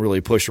haven't really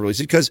pushed release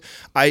is because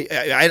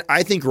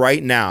I think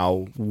right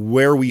now,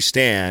 where we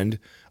stand,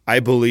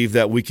 I believe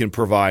that we can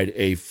provide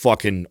a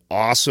fucking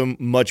awesome,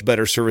 much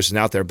better service than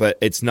out there, but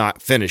it's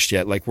not finished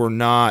yet. Like, we're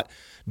not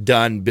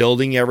done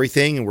building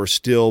everything, and we're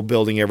still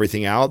building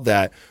everything out,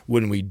 that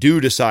when we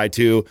do decide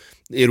to,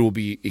 it will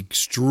be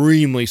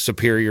extremely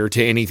superior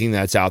to anything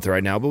that's out there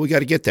right now. But we got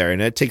to get there, and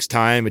it takes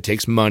time, it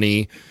takes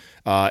money.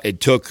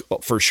 It took,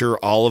 for sure,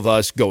 all of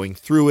us going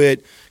through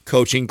it,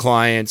 coaching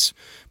clients.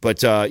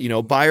 But,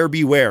 buyer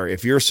beware.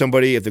 If you're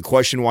somebody, if the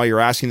question why you're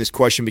asking this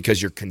question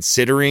because you're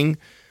considering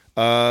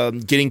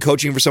getting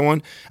coaching for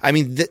someone, I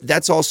mean,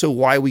 that's also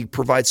why we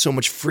provide so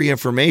much free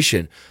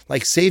information.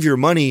 Like, save your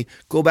money,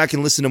 go back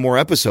and listen to more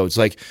episodes.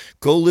 Like,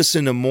 go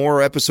listen to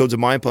more episodes of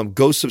Mind Pump.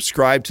 Go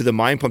subscribe to the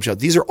Mind Pump show.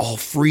 These are all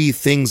free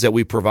things that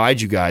we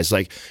provide you guys.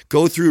 Like,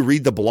 go through,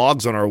 read the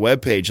blogs on our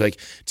webpage. Like,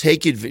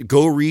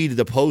 go read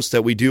the posts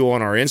that we do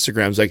on our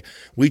Instagrams. Like,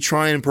 we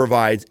try and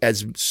provide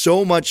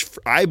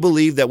I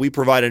believe that we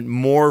provided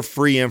more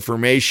free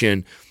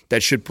information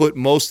that should put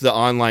most of the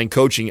online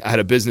coaching out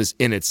of business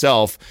in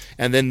itself.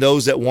 And then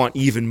those that want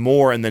even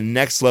more and the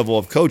next level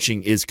of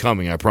coaching is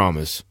coming, I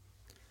promise.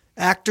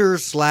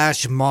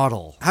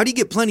 Actor/model. How do you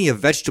get plenty of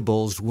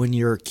vegetables when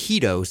you're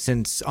keto,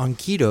 since on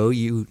keto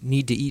you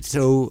need to eat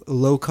so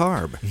low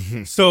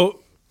carb?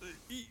 So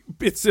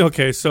it's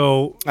okay.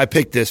 So I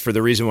picked this for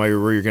the reason why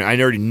you're going. I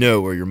already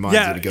know where your mind's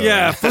going to go.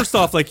 Yeah. Right? First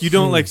off, like, you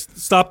don't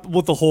stop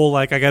with the whole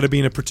I got to be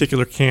in a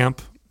particular camp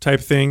type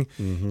thing.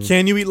 Mm-hmm.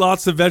 Can you eat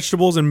lots of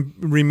vegetables and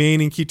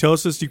remain in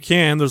ketosis? You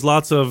can. There's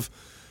lots of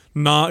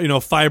not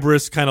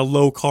fibrous kind of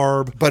low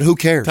carb. But who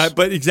cares?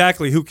 But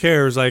exactly, who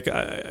cares? Like,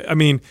 I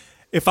mean,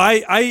 if I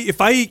eat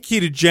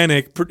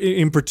ketogenic,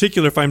 in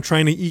particular, if I'm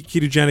trying to eat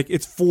ketogenic,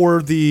 it's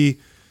for the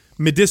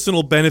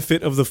medicinal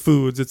benefit of the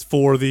foods. It's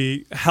for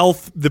the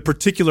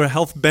particular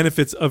health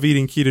benefits of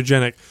eating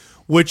ketogenic,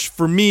 which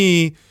for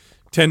me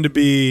tend to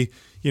be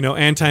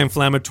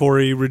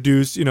anti-inflammatory,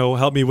 reduce,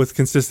 help me with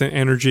consistent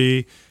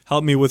energy,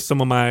 help me with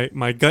some of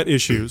my gut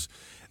issues.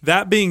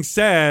 That being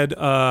said,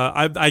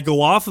 I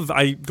go off of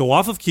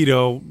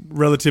keto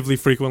relatively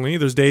frequently.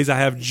 There's days I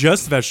have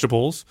just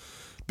vegetables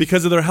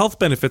because of their health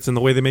benefits and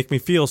the way they make me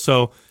feel.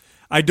 So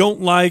I don't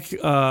like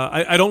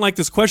I don't like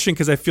this question,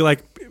 because I feel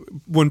like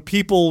when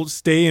people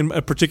stay in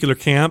a particular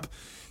camp,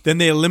 then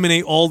they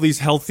eliminate all these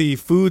healthy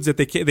foods that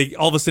they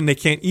all of a sudden they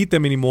can't eat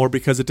them anymore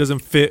because it doesn't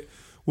fit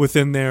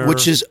within their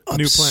which is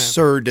new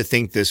absurd plan. To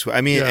think this way.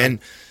 I mean, and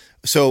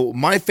so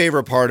my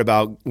favorite part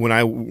about when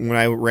I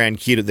ran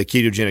the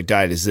ketogenic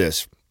diet is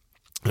this.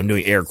 I'm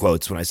doing air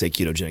quotes when I say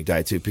ketogenic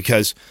diet too,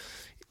 because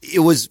it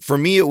was for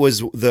me. It was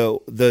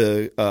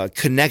the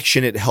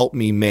connection it helped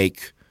me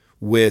make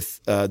with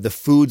the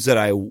foods that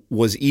I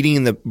was eating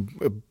in the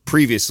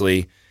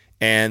previously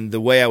and the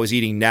way I was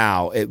eating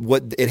now.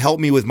 It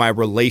helped me with my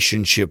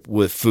relationship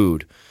with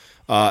food.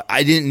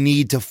 I didn't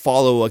need to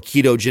follow a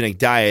ketogenic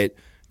diet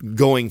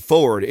going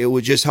forward. It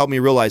would just help me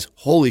realize,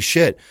 holy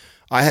shit,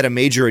 I had a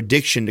major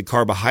addiction to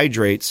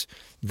carbohydrates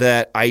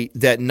that I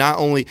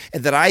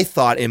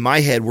thought in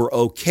my head were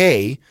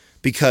okay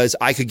because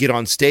I could get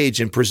on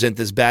stage and present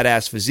this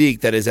badass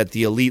physique that is at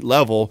the elite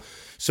level.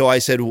 So I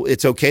said, well,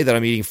 it's okay that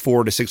I'm eating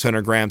 400 to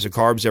 600 grams of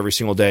carbs every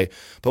single day.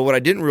 But what I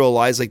didn't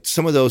realize, like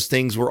some of those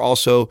things were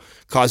also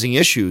causing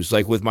issues,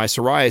 like with my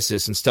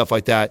psoriasis and stuff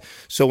like that.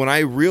 So when I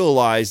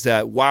realized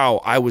that,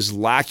 wow, I was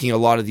lacking a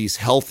lot of these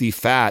healthy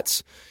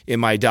fats in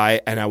my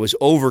diet and I was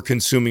over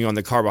consuming on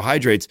the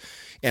carbohydrates,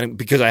 and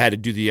because I had to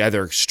do the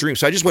other extreme.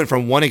 So I just went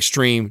from one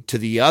extreme to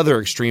the other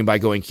extreme by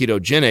going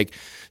ketogenic.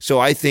 So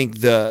I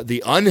think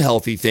the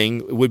unhealthy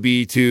thing would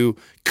be to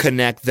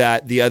connect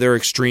that the other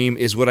extreme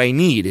is what I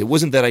need. It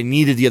wasn't that I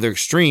needed the other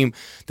extreme.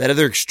 That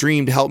other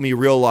extreme to help me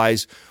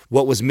realize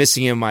what was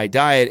missing in my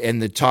diet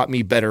and that taught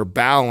me better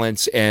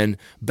balance and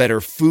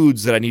better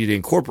foods that I needed to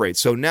incorporate.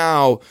 So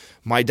now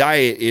my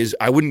diet is,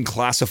 I wouldn't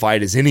classify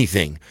it as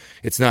anything.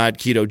 It's not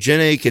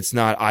ketogenic. It's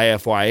not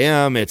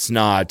IFYM. It's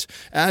not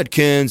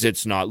Atkins.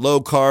 It's not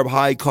low carb,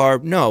 high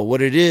carb. No,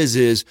 what it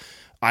is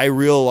I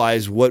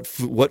realize what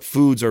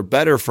foods are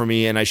better for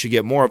me and I should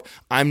get more of.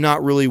 I'm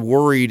not really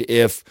worried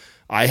if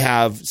I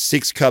have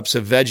 6 cups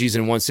of veggies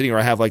in one sitting, or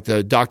I have like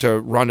the Dr.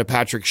 Rhonda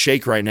Patrick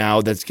shake right now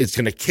it's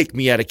going to kick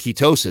me out of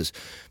ketosis.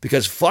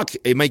 Because fuck,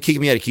 it might kick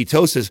me out of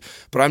ketosis,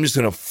 but I'm just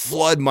going to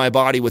flood my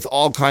body with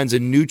all kinds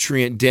of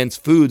nutrient-dense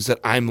foods that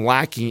I'm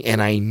lacking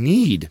and I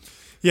need.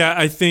 Yeah,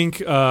 I think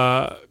you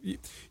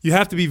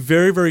have to be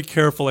very, very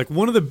careful. Like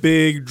one of the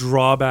big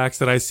drawbacks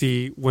that I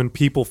see when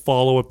people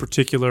follow a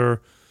particular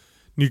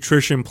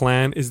nutrition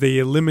plan is they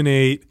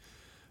eliminate,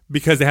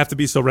 because they have to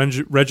be so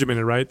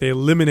regimented, right? They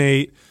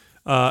eliminate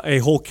a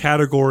whole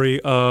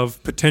category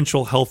of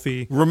potential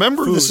healthy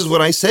Remember, foods. This is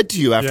what I said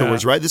to you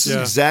afterwards, right? This is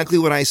exactly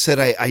what I said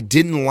I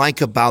didn't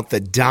like about the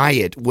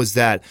diet was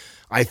that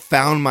I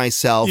found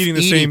myself eating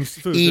the same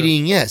food.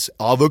 Yes,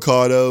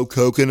 avocado,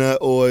 coconut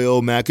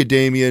oil,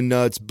 macadamia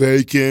nuts,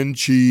 bacon,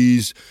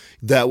 cheese,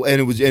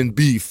 and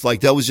beef.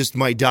 Like that was just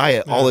my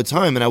diet all the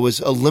time, and I was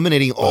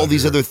eliminating all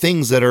these other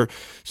things that are,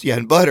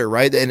 and butter,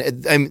 right,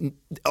 and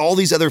all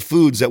these other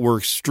foods that were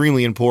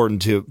extremely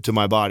important to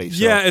my body.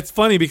 So. Yeah, it's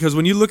funny because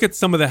when you look at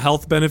some of the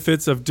health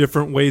benefits of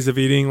different ways of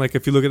eating, like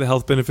if you look at the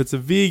health benefits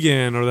of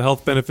vegan or the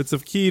health benefits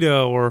of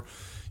keto or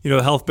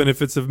the health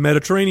benefits of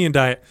Mediterranean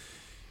diet,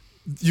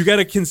 you got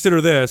to consider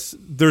this.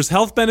 There's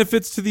health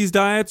benefits to these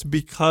diets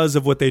because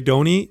of what they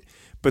don't eat,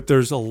 but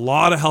there's a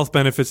lot of health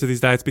benefits to these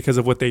diets because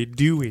of what they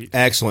do eat.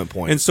 Excellent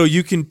point. And so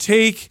you can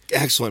take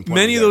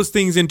many of those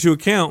things into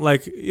account,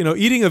 like,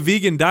 eating a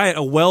vegan diet,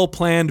 a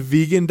well-planned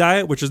vegan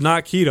diet, which is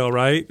not keto,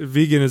 right?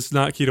 Vegan is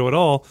not keto at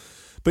all.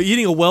 But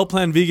eating a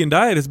well-planned vegan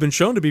diet has been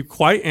shown to be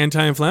quite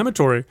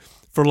anti-inflammatory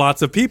for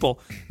lots of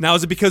people. Now,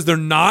 is it because they're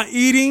not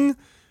eating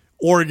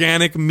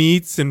organic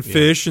meats and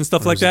fish and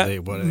stuff like that?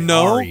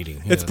 No,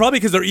 it's probably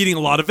because they're eating a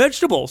lot of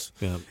vegetables.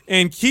 Yeah.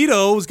 And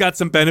keto's got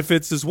some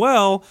benefits as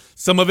well.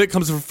 Some of it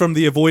comes from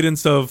the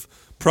avoidance of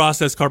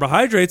processed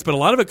carbohydrates, but a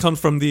lot of it comes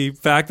from the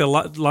fact that a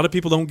lot of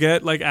people don't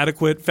get like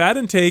adequate fat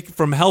intake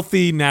from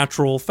healthy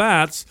natural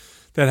fats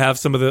that have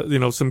some of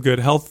the some good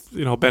health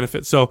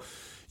benefits. So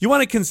you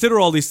want to consider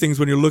all these things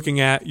when you're looking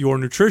at your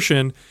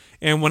nutrition.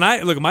 And when I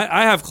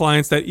have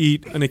clients that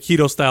eat in a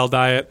keto style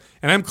diet,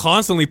 and I'm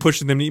constantly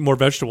pushing them to eat more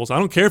vegetables. I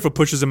don't care if it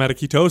pushes them out of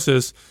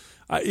ketosis.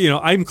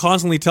 I'm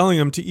constantly telling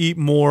them to eat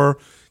more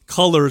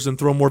colors and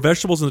throw more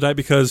vegetables in the diet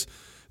because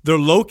they're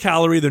low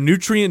calorie, they're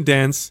nutrient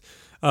dense.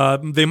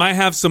 They might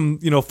have some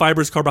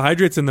fibrous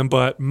carbohydrates in them,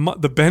 but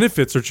the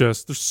benefits are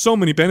there's so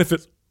many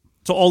benefits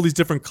to all these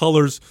different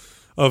colors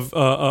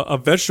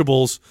of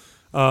vegetables.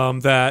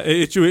 That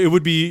it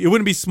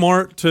wouldn't be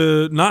smart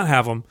to not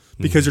have them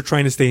because you're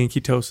trying to stay in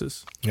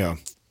ketosis. Yeah.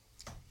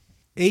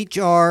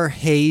 HR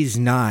Hayes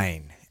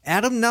 9.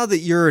 Adam, now that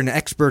you're an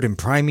expert in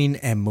priming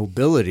and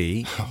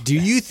mobility, do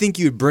you think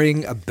you'd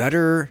bring a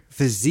better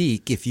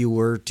physique if you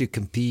were to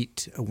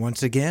compete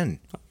once again?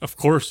 Of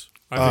course.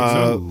 I think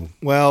so.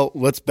 Well,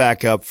 let's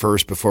back up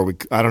first before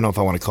I don't know if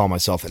I want to call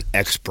myself an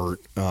expert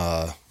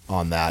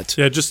on that.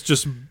 Yeah, just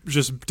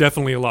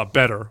definitely a lot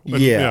better.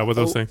 With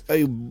those things.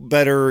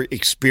 Better,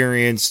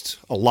 experienced,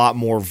 a lot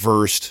more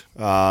versed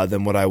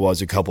than what I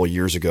was a couple of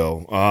years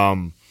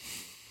ago.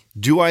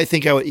 Do I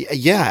think I would?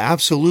 Yeah,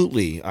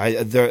 absolutely.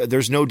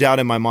 There's no doubt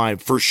in my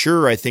mind. For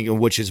sure, I think,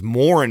 which is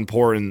more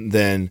important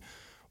than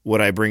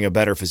would I bring a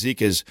better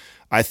physique, is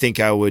I think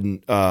I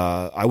wouldn't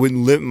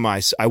limit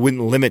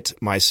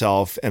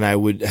myself, and I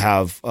would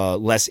have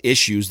less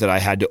issues that I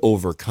had to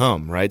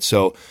overcome, right?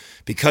 So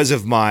because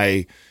of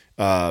my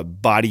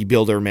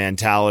bodybuilder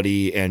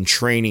mentality and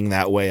training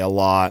that way a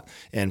lot,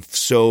 and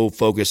so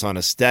focused on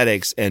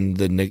aesthetics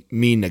and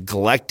me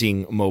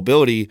neglecting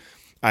mobility,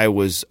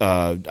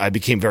 I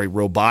became very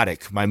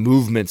robotic. My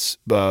movements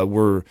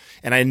were,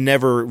 and I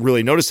never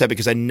really noticed that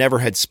because I never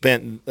had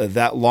spent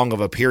that long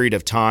of a period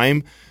of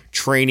time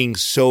training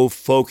so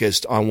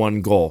focused on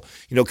one goal.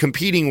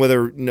 Competing,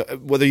 whether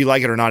you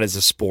like it or not, is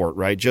a sport,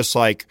 right? Just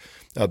like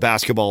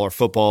basketball or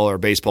football or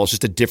baseball, it's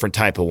just a different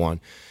type of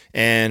one.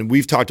 And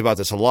we've talked about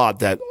this a lot,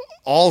 that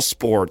all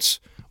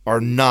sports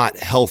are not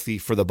healthy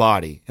for the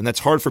body. And that's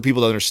hard for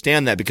people to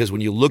understand that, because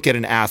when you look at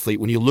an athlete,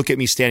 when you look at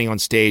me standing on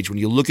stage, when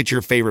you look at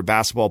your favorite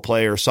basketball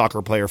player,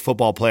 soccer player,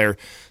 football player,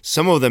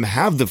 some of them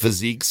have the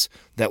physiques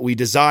that we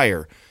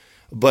desire.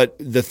 But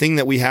the thing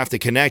that we have to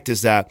connect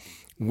is that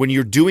when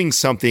you're doing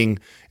something,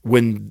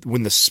 when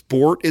the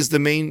sport is the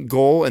main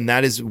goal and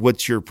that is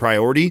what's your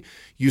priority,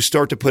 you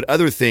start to put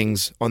other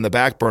things on the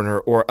back burner,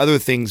 or other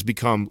things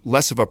become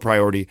less of a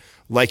priority,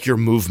 like your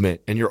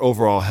movement and your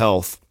overall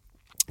health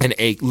and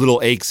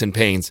little aches and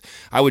pains.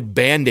 I would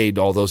Band-Aid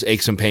all those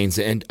aches and pains,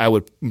 and I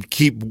would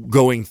keep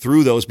going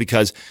through those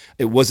because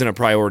it wasn't a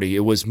priority.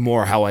 It was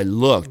more how I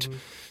looked. Mm-hmm.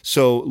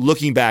 So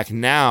looking back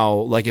now,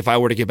 like if I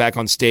were to get back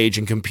on stage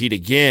and compete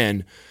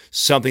again,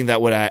 something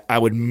that I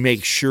would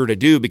make sure to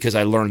do, because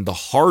I learned the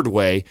hard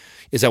way,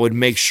 is I would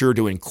make sure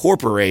to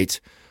incorporate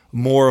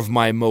more of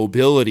my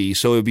mobility.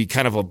 So it would be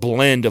kind of a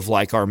blend of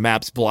like our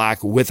MAPS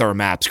Black with our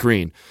MAPS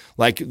Green.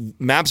 Like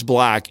MAPS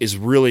Black is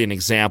really an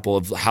example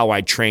of how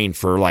I trained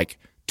for like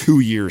 2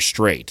 years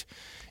straight.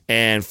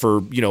 And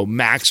for,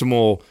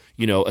 maximal,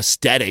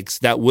 aesthetics,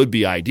 that would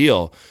be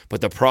ideal. But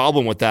the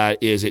problem with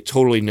that is it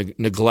totally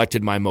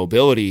neglected my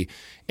mobility.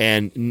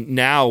 And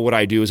now what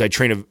I do is I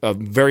train a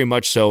very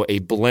much so a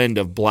blend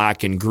of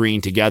black and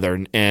green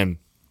together. And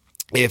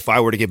if I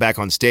were to get back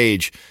on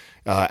stage,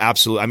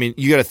 absolutely. I mean,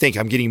 you got to think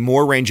I'm getting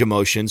more range of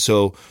motion,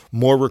 so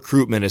more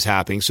recruitment is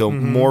happening, so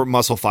more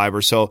muscle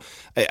fiber. So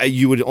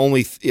you would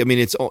only.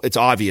 It's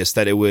obvious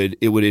that it would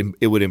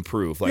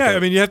improve.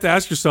 Like you have to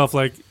ask yourself,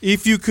 like,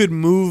 if you could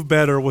move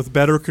better with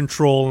better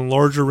control and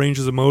larger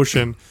ranges of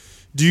motion,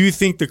 do you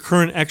think the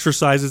current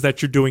exercises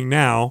that you're doing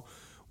now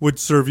would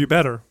serve you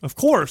better? Of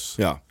course.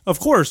 Yeah. Of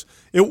course.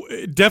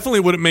 It definitely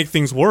wouldn't make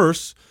things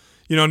worse.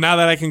 Now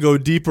that I can go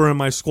deeper in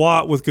my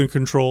squat with good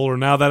control, or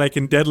now that I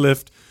can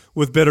deadlift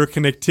with better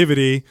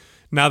connectivity,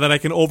 now that I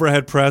can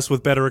overhead press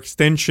with better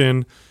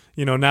extension,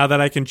 now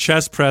that I can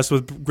chest press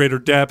with greater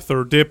depth,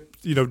 or dip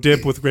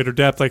with greater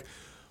depth, like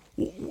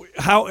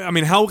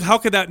how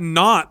could that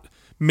not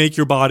make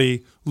your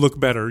body look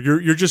better?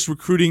 You're just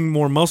recruiting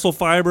more muscle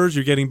fibers,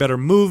 you're getting better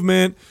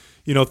movement,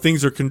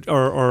 things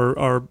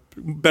are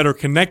better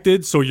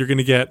connected, so you're going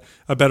to get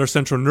a better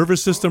central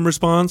nervous system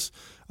response.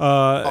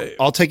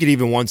 I'll take it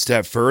even one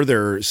step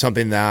further.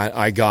 Something that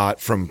I got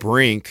from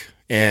Brink,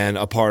 and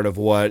a part of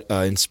what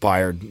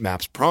inspired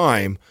MAPS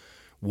Prime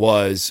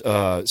was,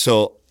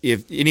 so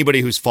if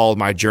anybody who's followed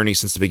my journey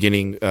since the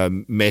beginning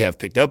may have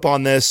picked up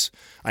on this.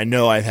 I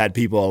know I've had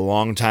people a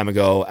long time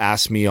ago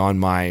ask me on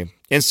my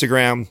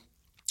Instagram,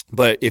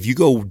 but if you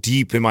go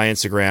deep in my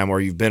Instagram,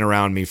 or you've been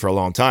around me for a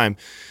long time,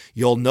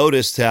 you'll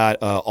notice that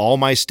all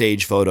my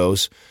stage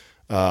photos,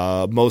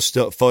 most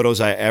photos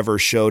I ever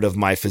showed of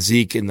my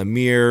physique in the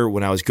mirror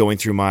when I was going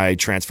through my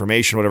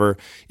transformation, whatever,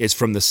 is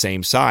from the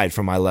same side,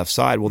 from my left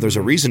side. Well, there's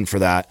a reason for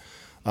that.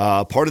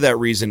 Part of that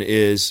reason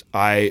is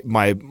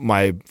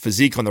my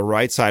physique on the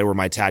right side, where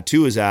my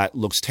tattoo is at,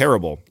 looks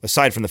terrible.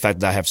 Aside from the fact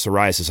that I have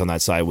psoriasis on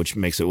that side, which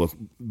makes it look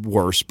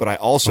worse. But I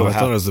also I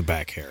thought it was the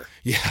back hair.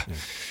 Yeah.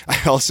 I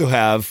also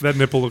have that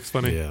nipple looks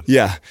funny.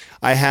 Yeah.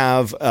 I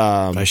have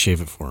I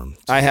shave it for him.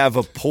 I have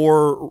a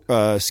poor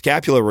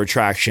scapular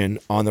retraction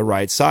on the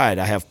right side.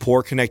 I have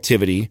poor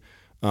connectivity.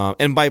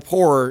 And by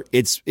poor,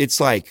 it's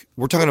like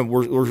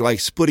we're like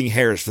splitting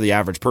hairs for the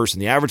average person.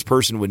 The average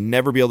person would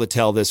never be able to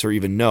tell this or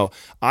even know.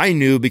 I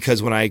knew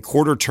because when I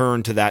quarter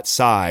turned to that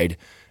side,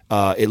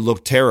 it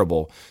looked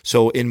terrible.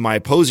 So in my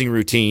posing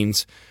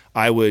routines,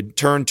 I would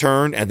turn,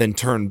 and then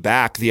turn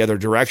back the other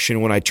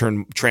direction when I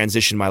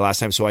transition my last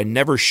time. So I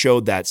never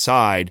showed that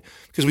side,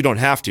 because we don't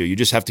have to. You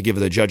just have to give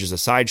the judges a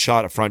side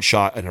shot, a front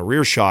shot, and a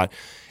rear shot.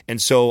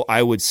 And so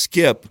I would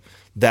skip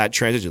that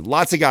transition.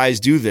 Lots of guys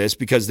do this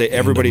because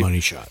everybody, money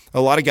shot. A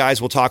lot of guys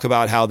will talk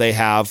about how they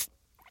have,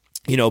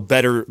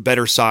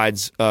 better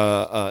sides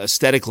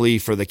aesthetically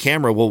for the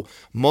camera. Well,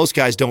 most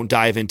guys don't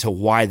dive into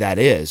why that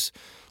is.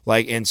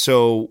 And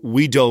so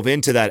we dove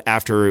into that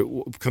after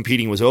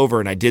competing was over,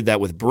 and I did that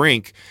with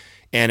Brink,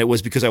 and it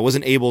was because I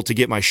wasn't able to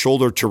get my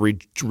shoulder to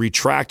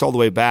retract all the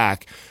way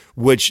back,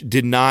 which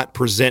did not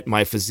present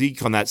my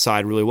physique on that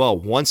side really well.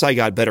 Once I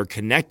got better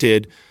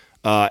connected,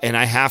 and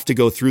I have to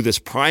go through this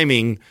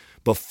priming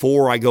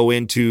before I go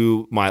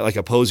into my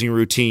a posing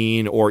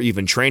routine, or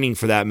even training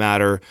for that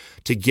matter,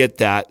 to get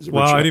that.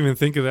 Wow, I didn't even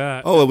think of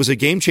that. Oh, it was a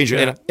game changer.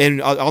 Yeah.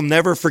 And I'll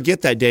never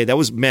forget that day. That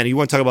was, man, you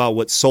want to talk about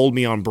what sold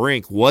me on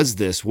Brink was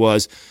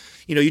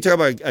you talk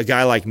about a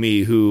guy like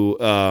me who,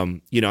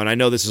 and I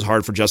know this is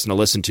hard for Justin to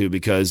listen to,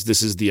 because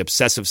this is the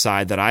obsessive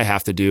side that I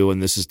have to do,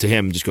 and this is to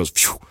him just goes,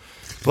 phew.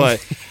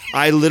 but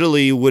I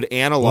literally would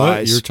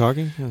analyze. What? You're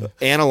talking? Yeah.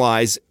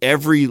 Analyze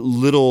every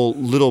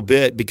little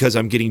bit because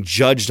I'm getting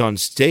judged on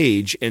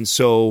stage. And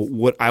so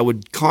what I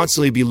would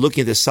constantly be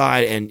looking at the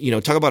side and,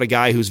 talk about a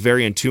guy who's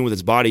very in tune with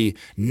his body,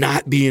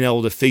 not being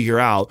able to figure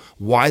out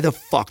why the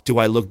fuck do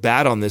I look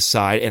bad on this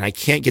side and I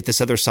can't get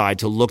this other side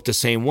to look the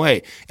same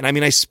way. And I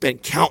mean, I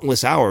spent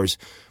countless hours.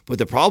 But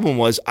the problem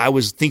was I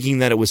was thinking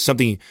that it was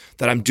something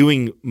that I'm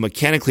doing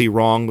mechanically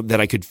wrong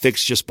that I could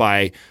fix just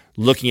by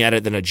looking at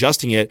it then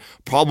adjusting it.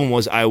 Problem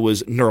was I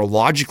was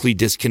neurologically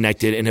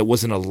disconnected and it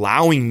wasn't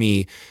allowing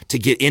me to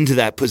get into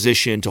that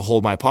position to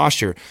hold my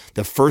posture.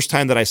 The first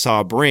time that I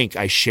saw Brink,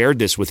 I shared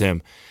this with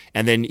him.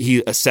 And then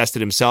he assessed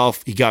it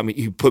himself.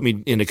 He put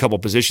me in a couple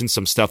positions,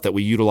 some stuff that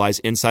we utilize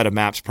inside of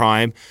MAPS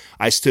Prime.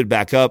 I stood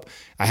back up.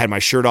 I had my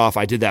shirt off.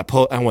 I did that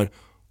pose. I went,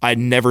 I'd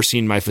never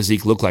seen my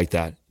physique look like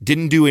that. We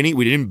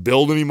didn't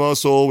build any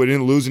muscle. We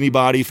didn't lose any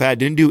body fat.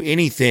 Didn't do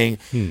anything.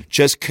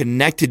 Just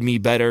connected me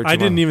better. I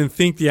didn't even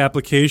think the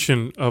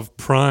application of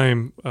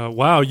Prime.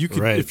 Wow, you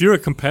could if you're a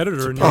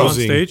competitor and you're on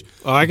stage.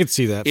 Oh, I could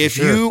see that. If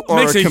you are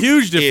makes a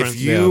huge difference.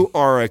 If you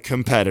are a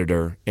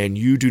competitor and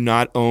you do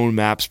not own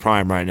MAPS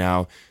Prime right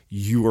now,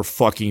 you are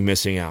fucking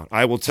missing out.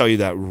 I will tell you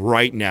that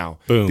right now.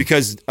 Boom.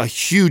 Because a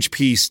huge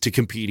piece to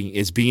competing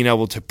is being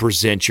able to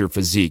present your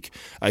physique.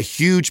 A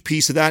huge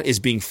piece of that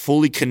is being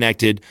fully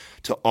connected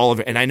to all of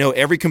it. And I know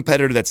every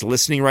competitor that's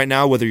listening right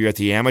now, whether you're at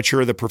the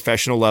amateur or the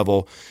professional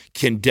level,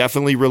 can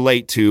definitely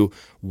relate to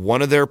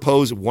one of their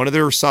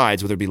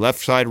sides, whether it be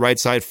left side, right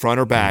side, front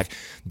or back.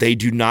 They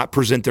do not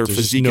present their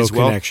physique as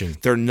well. Connection.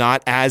 They're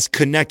not as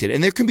connected.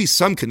 And there can be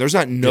some, there's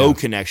not no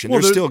connection.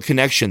 There's still a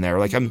connection there.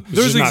 Like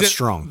there's not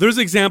strong. There's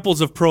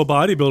examples of pro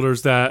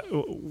bodybuilders that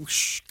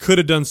could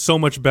have done so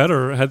much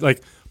better. Had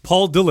like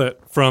Paul Dillett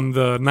from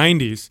the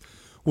 90s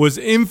was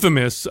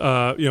infamous,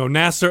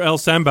 Nasser El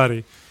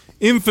Sambari,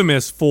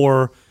 infamous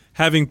for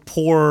having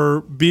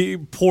poor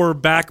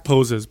back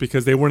poses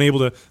because they weren't able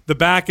to. The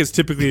back is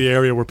typically the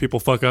area where people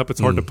fuck up. It's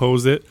hard to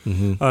pose it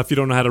if you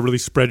don't know how to really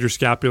spread your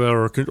scapula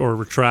or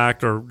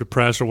retract or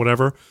depress or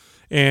whatever.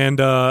 And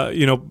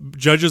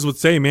judges would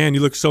say, "Man, you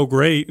look so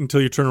great,"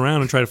 until you turn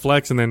around and try to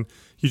flex, and then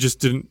you just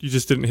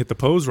didn't hit the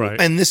pose right.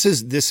 And this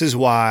is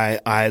why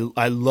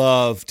I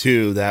love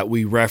too that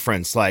we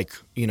reference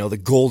the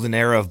golden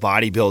era of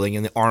bodybuilding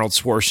and the Arnold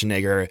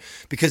Schwarzenegger,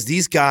 because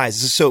these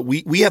guys, so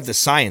we have the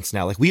science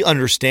now. Like, we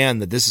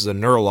understand that this is a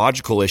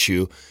neurological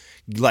issue.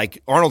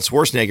 Like, Arnold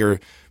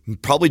Schwarzenegger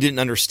probably didn't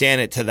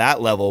understand it to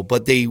that level,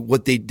 but they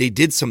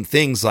did some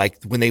things like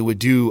when they would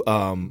do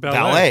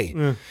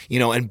ballet.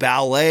 Yeah. And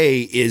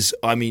ballet is,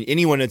 I mean,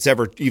 anyone that's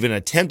ever even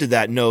attempted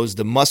that knows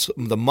the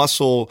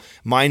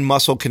mind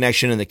muscle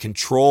connection and the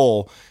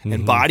control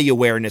and body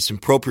awareness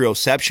and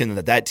proprioception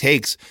that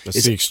takes.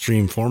 That's the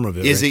extreme form of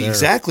it.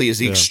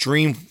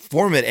 Extreme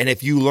form of it. And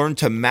if you learn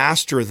to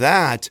master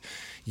that,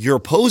 your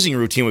posing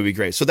routine would be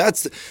great. So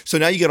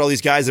now you get all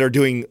these guys that are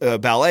doing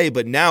ballet,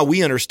 but now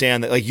we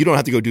understand that you don't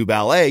have to go do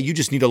ballet. You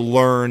just need to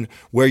learn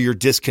where you're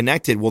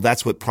disconnected. Well,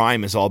 that's what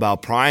Prime is all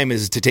about. Prime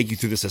is to take you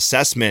through this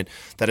assessment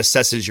that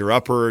assesses your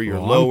upper, your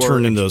lower. I'm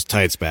turning those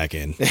tights back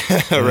in. You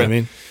know what I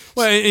mean?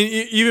 Well, and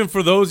even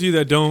for those of you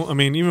that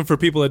don't, even for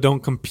people that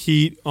don't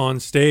compete on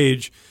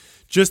stage,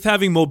 just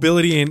having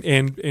mobility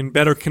and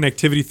better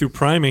connectivity through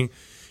priming,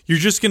 you're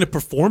just going to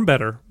perform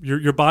better.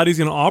 Your body's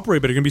going to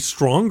operate better. You're going to be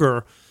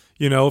stronger.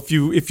 If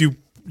you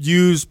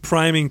use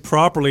priming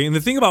properly. And the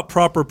thing about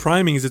proper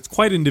priming is it's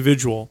quite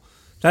individual.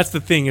 That's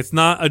the thing. It's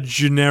not a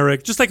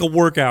generic, just like a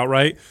workout,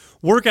 right?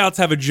 Workouts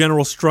have a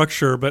general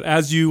structure, but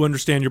as you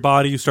understand your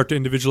body, you start to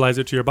individualize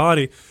it to your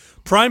body.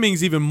 Priming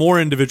is even more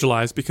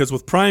individualized because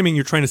with priming,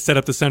 you're trying to set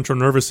up the central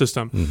nervous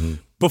system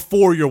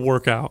before your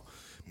workout.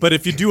 But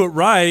if you do it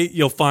right,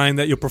 you'll find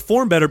that you'll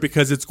perform better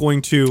because it's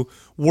going to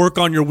work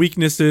on your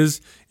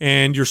weaknesses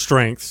and your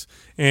strengths.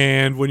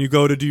 And when you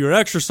go to do your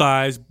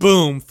exercise,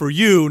 boom, for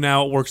you,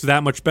 now it works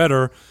that much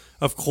better.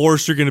 Of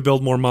course, you're going to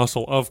build more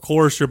muscle. Of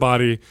course, your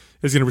body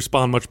is going to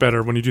respond much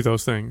better when you do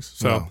those things.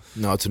 So,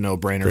 no, it's a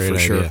no-brainer Great for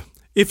idea. sure.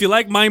 If you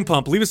like Mind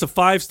Pump, leave us a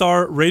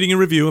 5-star rating and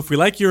review. If we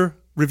like your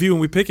review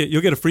and we pick it,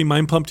 you'll get a free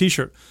Mind Pump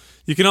t-shirt.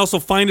 You can also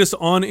find us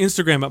on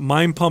Instagram at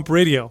Mind Pump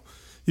Radio.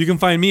 You can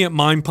find me at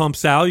Mind Pump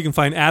Sal. You can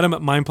find Adam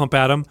at Mind Pump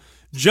Adam.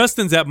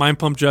 Justin's at Mind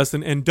Pump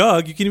Justin. And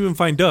Doug, you can even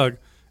find Doug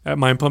at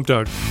Mind Pump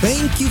Doug.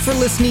 Thank you for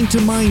listening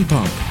to Mind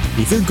Pump.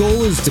 If your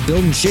goal is to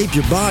build and shape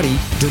your body,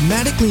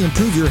 dramatically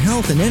improve your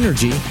health and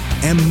energy,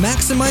 and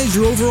maximize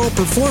your overall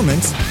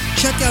performance,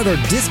 check out our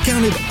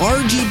discounted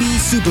RGB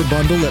Super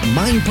Bundle at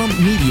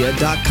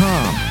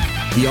mindpumpmedia.com.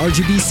 The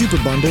RGB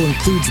Super Bundle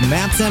includes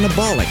MAPS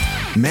Anabolic,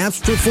 MAPS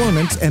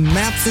Performance, and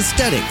MAPS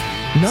Aesthetic.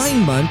 9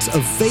 months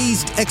of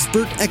phased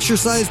expert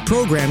exercise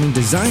programming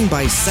designed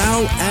by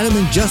Sal, Adam,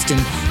 and Justin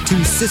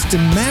to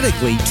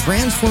systematically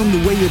transform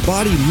the way your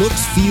body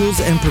looks, feels,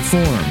 and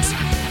performs.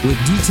 With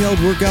detailed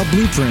workout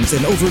blueprints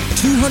and over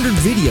 200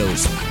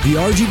 videos, the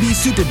RGB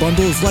Super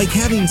Bundle is like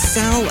having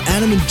Sal,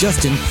 Adam, and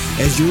Justin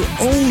as your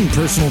own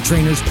personal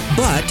trainers,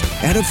 but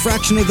at a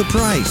fraction of the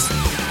price.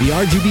 The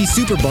RGB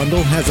Super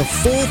Bundle has a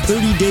full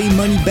 30-day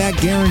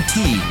money-back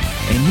guarantee,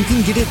 and you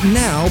can get it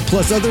now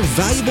plus other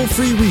valuable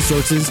free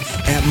resources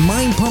at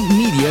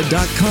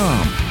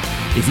mindpumpmedia.com.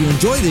 If you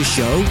enjoy this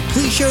show,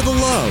 please share the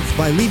love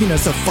by leaving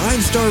us a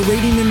 5-star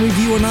rating and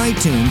review on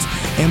iTunes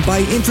and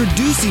by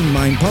introducing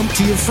Mind Pump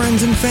to your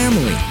friends and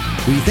family.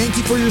 We thank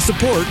you for your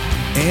support,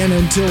 and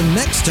until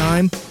next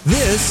time,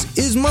 this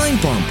is Mind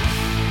Pump.